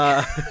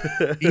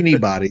 You need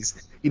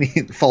bodies. You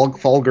need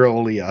fall girl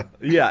Aaliyah.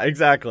 Yeah,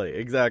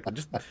 exactly.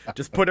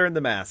 Just put her in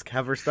the mask.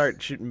 Have her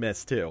start shooting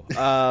miss too.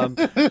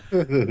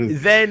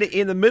 Then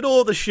in the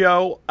middle of the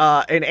show,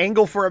 an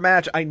angle for a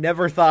match I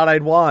never thought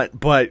I'd want,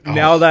 but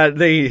now that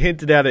they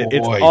hinted at it,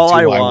 it's all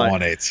I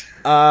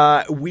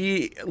want.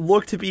 We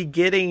look to be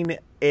getting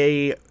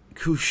a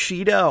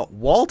Kushida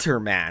Walter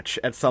match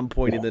at some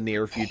point in the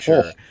near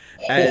future.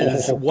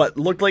 As what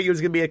looked like it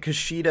was going to be a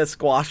Kushida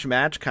squash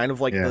match, kind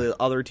of like the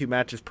other two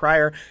matches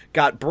prior,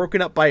 got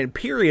broken up by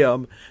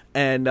Imperium,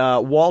 and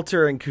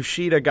Walter and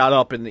Kushida got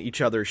up in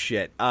each other's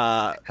shit.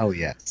 Hell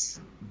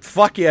yes.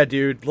 Fuck yeah,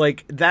 dude.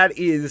 Like, that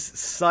is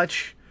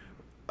such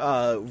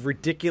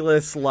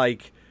ridiculous,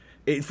 like,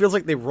 it feels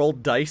like they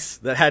rolled dice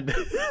that had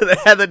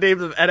the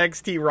names of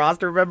NXT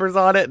roster members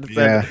on it and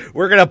said,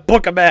 we're going to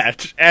book a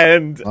match.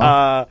 And,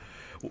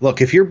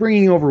 look, if you're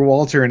bringing over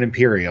Walter and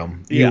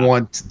Imperium, you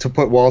want to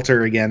put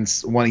Walter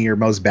against one of your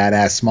most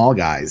badass small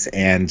guys,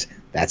 and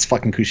that's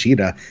fucking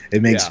Kushida.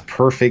 It makes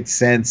perfect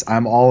sense.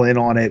 I'm all in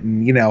on it,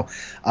 and, you know,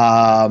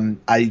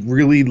 I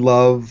really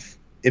love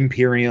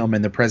Imperium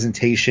and the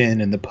presentation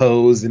and the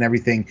pose and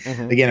everything.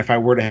 Again, if I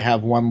were to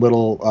have one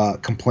little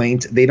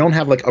complaint, they don't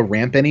have, like, a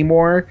ramp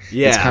anymore.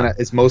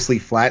 It's mostly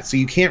flat, so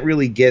you can't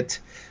really get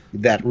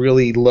that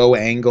really low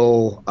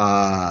angle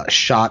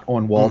shot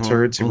on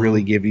Walter to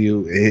really give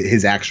you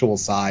his actual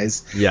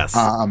size. Yes.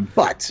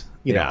 But,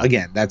 you know,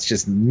 again, that's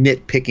just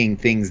nitpicking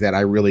things that I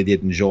really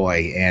did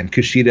enjoy. And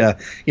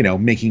Kushida, you know,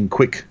 making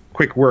quick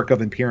work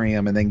of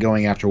Imperium and then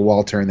going after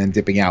Walter and then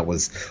dipping out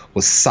was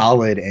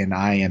solid, and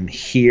I am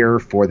here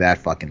for that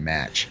fucking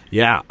match.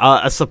 Yeah.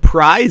 A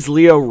surprise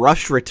Leo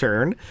Rush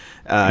return.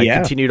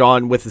 Continued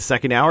on with the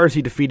second hour as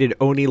he defeated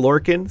Oni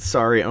Lorcan.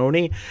 Sorry,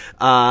 Oni.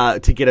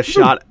 To get a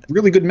shot.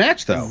 Really good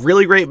match, though.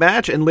 Really great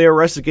match, and Leo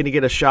Rush is going to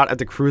get a shot at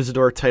the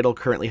Cruisador title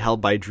currently held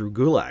by Drew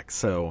Gulak.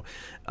 So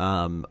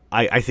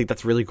I think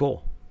that's really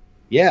cool.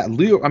 Yeah,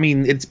 Leo, I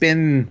mean, it's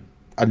been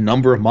a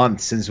number of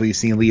months since we've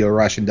seen Leo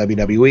Rush in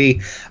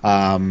WWE.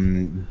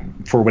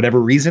 For whatever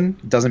reason,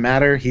 it doesn't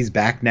matter. He's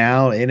back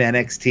now in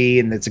NXT,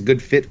 and it's a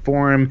good fit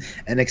for him.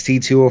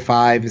 NXT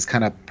 205 is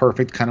kind of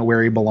perfect, kind of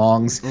where he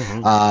belongs.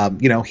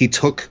 You know, he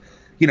took...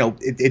 You know,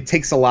 it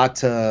takes a lot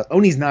to...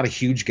 Oni's not a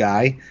huge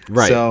guy,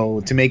 right?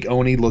 So to make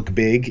Oni look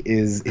big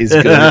is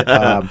good.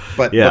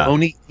 But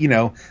Oni, you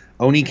know...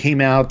 Oni came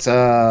out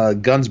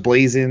guns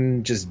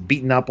blazing, just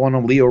beating up on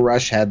him. Leo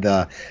Rush had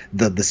the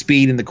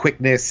speed and the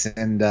quickness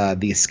and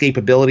the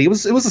escapability.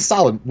 It was a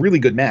solid, really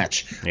good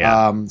match.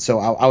 So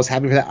I was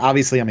happy for that.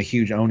 Obviously, I'm a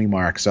huge Oni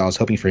mark, so I was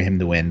hoping for him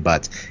to win.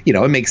 But, you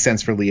know, it makes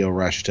sense for Leo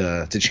Rush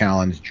to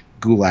challenge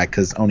Gulak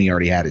because Oni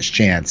already had his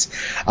chance.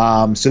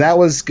 So that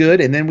was good.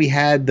 And then we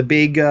had the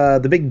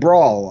big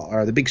brawl,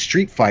 or the big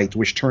street fight,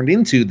 which turned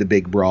into the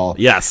big brawl.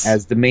 Yes.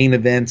 As the main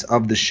event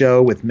of the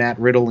show with Matt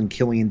Riddle and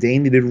Killian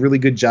Dane. They did a really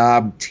good job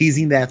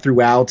teasing that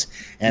throughout,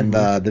 and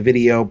the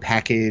video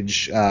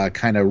package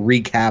kind of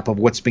recap of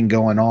what's been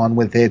going on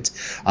with it.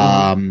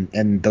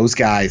 And those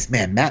guys,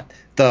 man,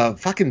 the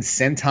fucking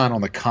senton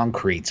on the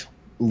concrete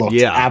looked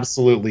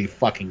absolutely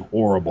fucking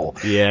horrible.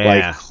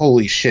 Like,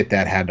 holy shit,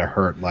 that had to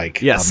hurt.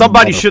 Like,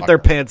 somebody shit their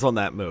pants on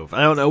that move.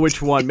 I don't know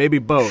which one, maybe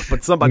both,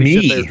 but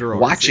somebody shit their drawers.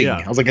 Watching,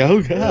 I was like,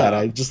 oh god,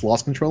 I just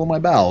lost control of my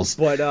bowels.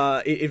 But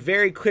it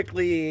very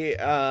quickly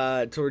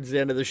towards the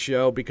end of the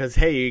show, because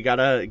hey, you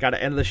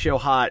gotta end the show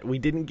hot. We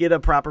didn't get a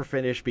proper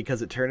finish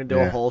because it turned into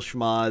a whole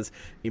schmoz.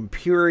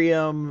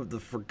 Imperium, the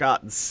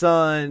Forgotten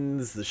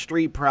Sons, the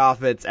Street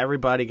Profits,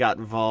 everybody got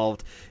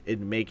involved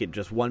and make it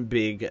just one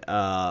big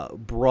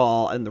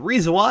brawl. And the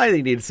reason why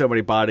they needed so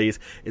many bodies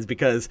is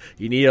because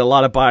you need a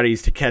lot of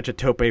bodies to catch a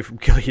tope from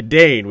Killian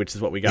Dane, which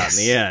is what we got in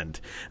the end.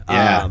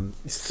 Yeah.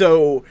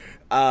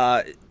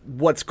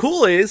 What's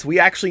cool is we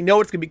actually know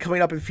what's going to be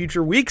coming up in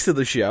future weeks of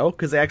the show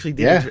because they actually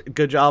did a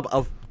good job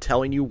of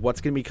telling you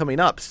what's going to be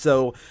coming up.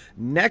 So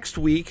next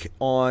week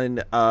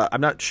on, I'm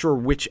not sure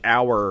which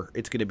hour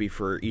it's going to be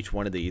for each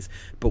one of these,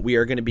 but we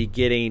are going to be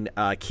getting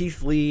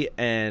Keith Lee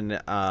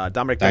and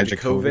Dominik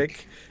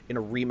Dijakovic in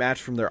a rematch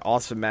from their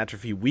awesome match a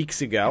few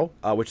weeks ago,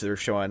 which they're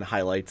showing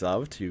highlights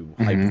of to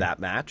hype that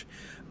match.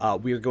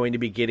 We are going to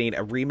be getting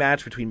a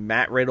rematch between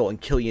Matt Riddle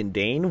and Killian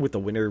Dane, with the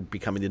winner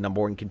becoming the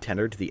number one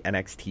contender to the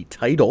NXT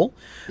title.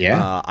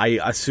 Yeah. I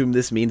assume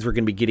this means we're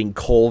going to be getting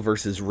Cole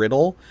versus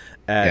Riddle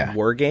at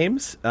War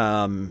Games.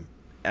 And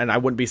I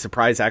wouldn't be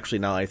surprised, actually,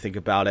 now that I think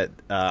about it,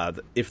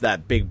 if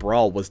that big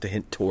brawl was to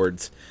hint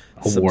towards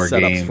some War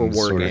setups Games for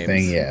War sort Games. of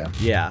thing, yeah.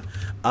 Yeah.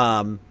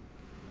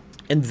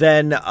 And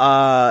then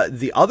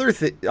the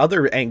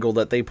other angle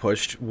that they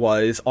pushed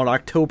was on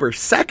October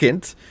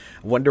 2nd.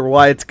 Wonder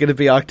why it's going to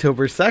be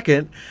October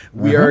 2nd.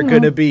 We are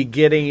going to be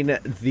getting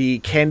the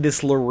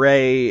Candice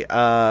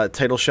LeRae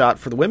title shot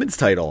for the women's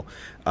title.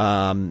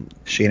 Shayna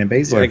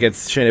Baszler.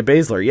 Against Shayna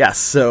Baszler, yes.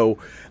 So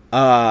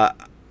I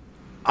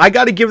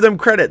got to give them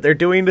credit. They're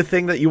doing the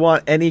thing that you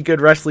want any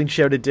good wrestling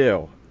show to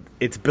do.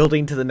 It's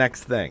building to the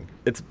next thing.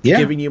 It's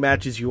giving you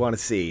matches you want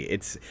to see.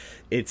 It's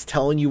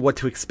telling you what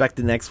to expect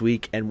the next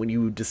week. And when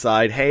you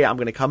decide, hey, I'm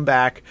going to come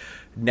back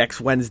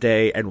next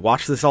Wednesday and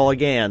watch this all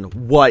again,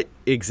 what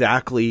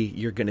exactly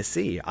you're going to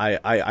see.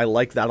 I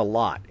like that a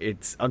lot.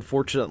 It's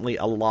unfortunately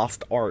a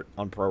lost art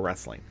on pro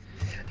wrestling.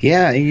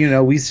 Yeah,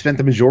 and we spent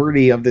the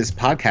majority of this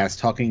podcast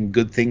talking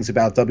good things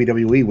about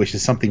WWE, which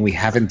is something we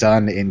haven't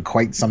done in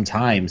quite some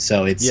time.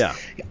 So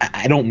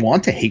I don't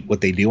want to hate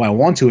what they do. I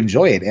want to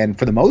enjoy it. And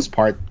for the most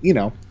part,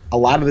 a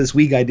lot of this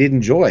week I did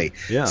enjoy.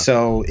 Yeah.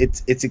 So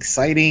it's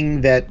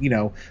exciting that,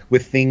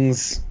 with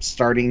things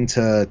starting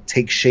to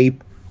take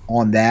shape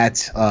on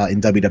that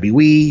in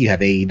WWE. You have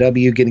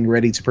AEW getting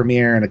ready to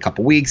premiere in a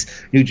couple weeks.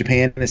 New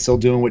Japan is still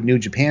doing what New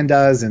Japan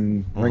does,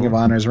 and Ring of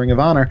Honor is Ring of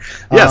Honor.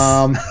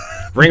 Yes.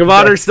 Ring of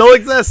Honor still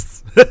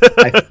exists.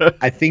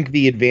 I think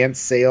the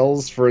advanced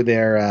sales for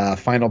their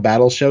final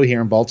battle show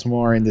here in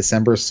Baltimore in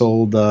December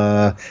sold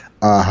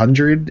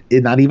 100,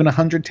 not even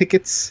 100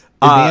 tickets.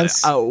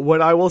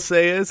 What I will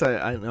say is,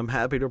 I'm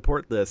happy to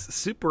report this.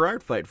 Super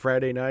Art Fight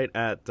Friday night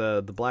at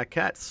the Black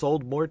Cat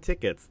sold more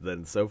tickets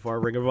than so far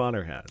Ring of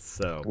Honor has.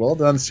 So well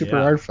done, Super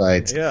Art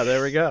Fight. Yeah,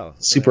 there we go.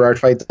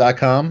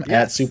 SuperArtFight.com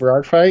at Super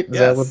Art Fight. Is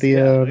that what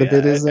the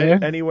bid is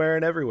there? Anywhere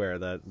and everywhere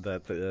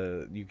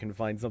that you can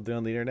find something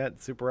on the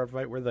internet, Super Art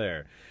Fight, we're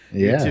there.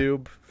 Yeah.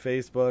 YouTube,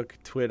 Facebook,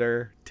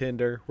 Twitter,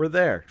 Tinder, we're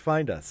there.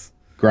 Find us.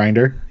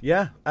 Grinder.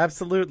 Yeah,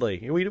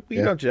 absolutely. We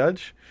don't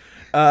judge.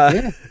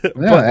 At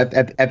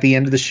the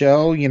end of the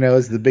show,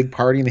 is the big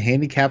party in the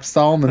handicap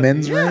stall in the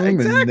men's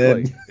room.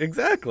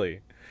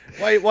 Exactly.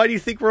 Why do you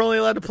think we're only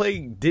allowed to play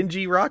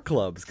dingy rock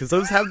clubs? Because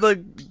those have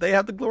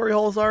the glory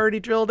holes already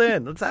drilled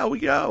in. That's how we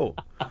go.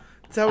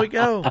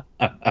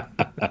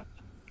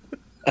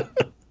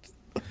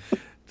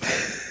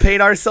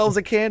 Paint ourselves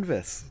a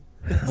canvas.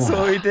 That's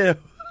what we do.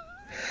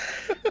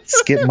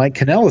 Skip Mike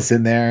Kanellis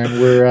in there, and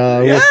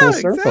we're full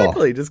circle.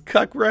 Exactly. Just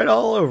cuck right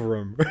all over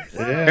him.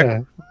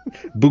 Yeah.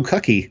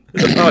 Bukkake.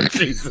 Oh,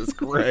 Jesus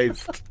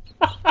Christ.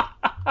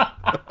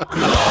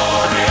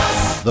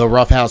 The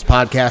Roughhouse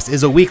Podcast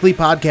is a weekly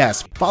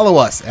podcast. Follow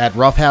us at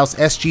Roughhouse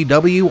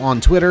SGW on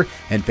Twitter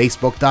and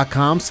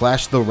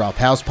Facebook.com/The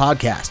Roughhouse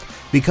Podcast.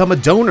 Become a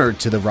donor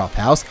to The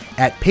Roughhouse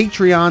at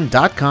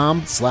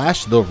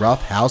Patreon.com/The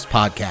Roughhouse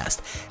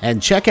Podcast.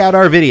 And check out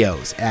our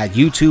videos at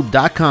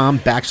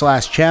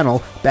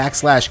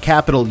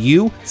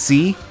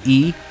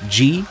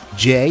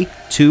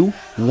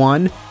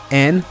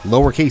YouTube.com/channel/UCEGJ21N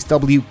lowercase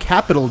w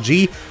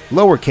G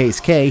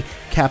lowercase k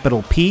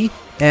capital P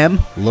M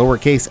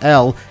lowercase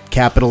L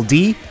capital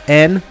D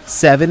N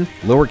 7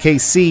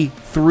 lowercase c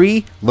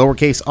 3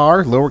 lowercase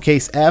r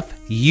lowercase f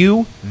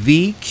U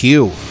V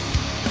Q.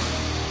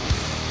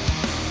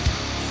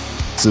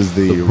 This is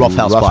the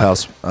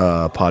Roughhouse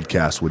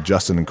podcast with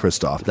Justin and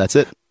Christoff. That's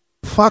it.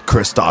 Fuck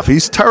Christoff.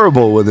 He's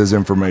terrible with his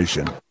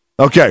information.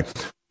 Okay.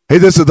 Hey,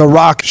 this is The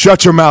Rock.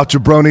 Shut your mouth,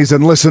 jabronis,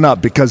 and listen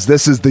up, because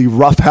this is the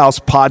Roughhouse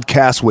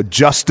podcast with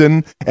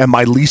Justin and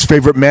my least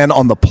favorite man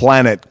on the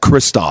planet,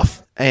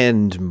 Christoff.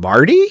 And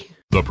Marty?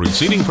 The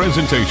preceding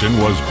presentation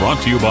was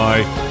brought to you by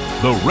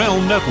the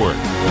Realm Network.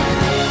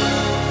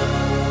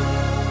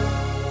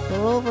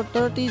 For over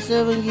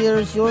 37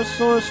 years, your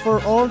source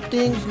for all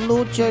things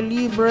Lucha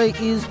Libre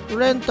is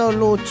Renta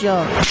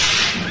Lucha.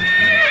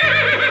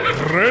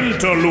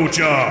 Renta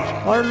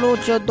Lucha. Our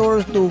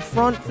luchadors do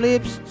front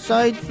flips,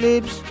 side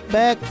flips,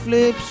 back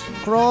flips,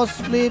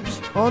 cross flips,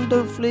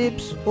 under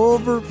flips,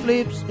 over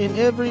flips, and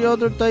every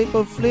other type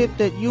of flip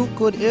that you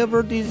could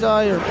ever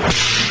desire.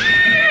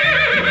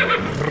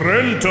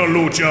 Renta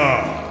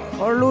Lucha.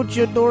 Our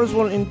luchadors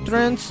will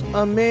entrance,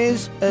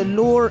 amaze,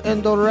 allure,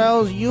 and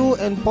arouse you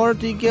and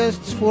party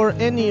guests for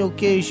any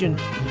occasion.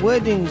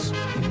 Weddings,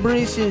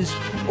 braces,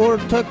 or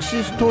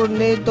Texas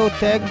Tornado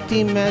tag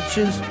team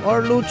matches,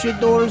 our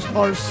luchadors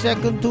are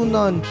second to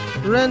none.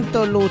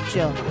 Renta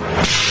Lucha.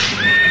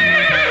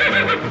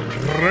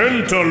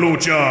 Renta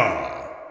Lucha.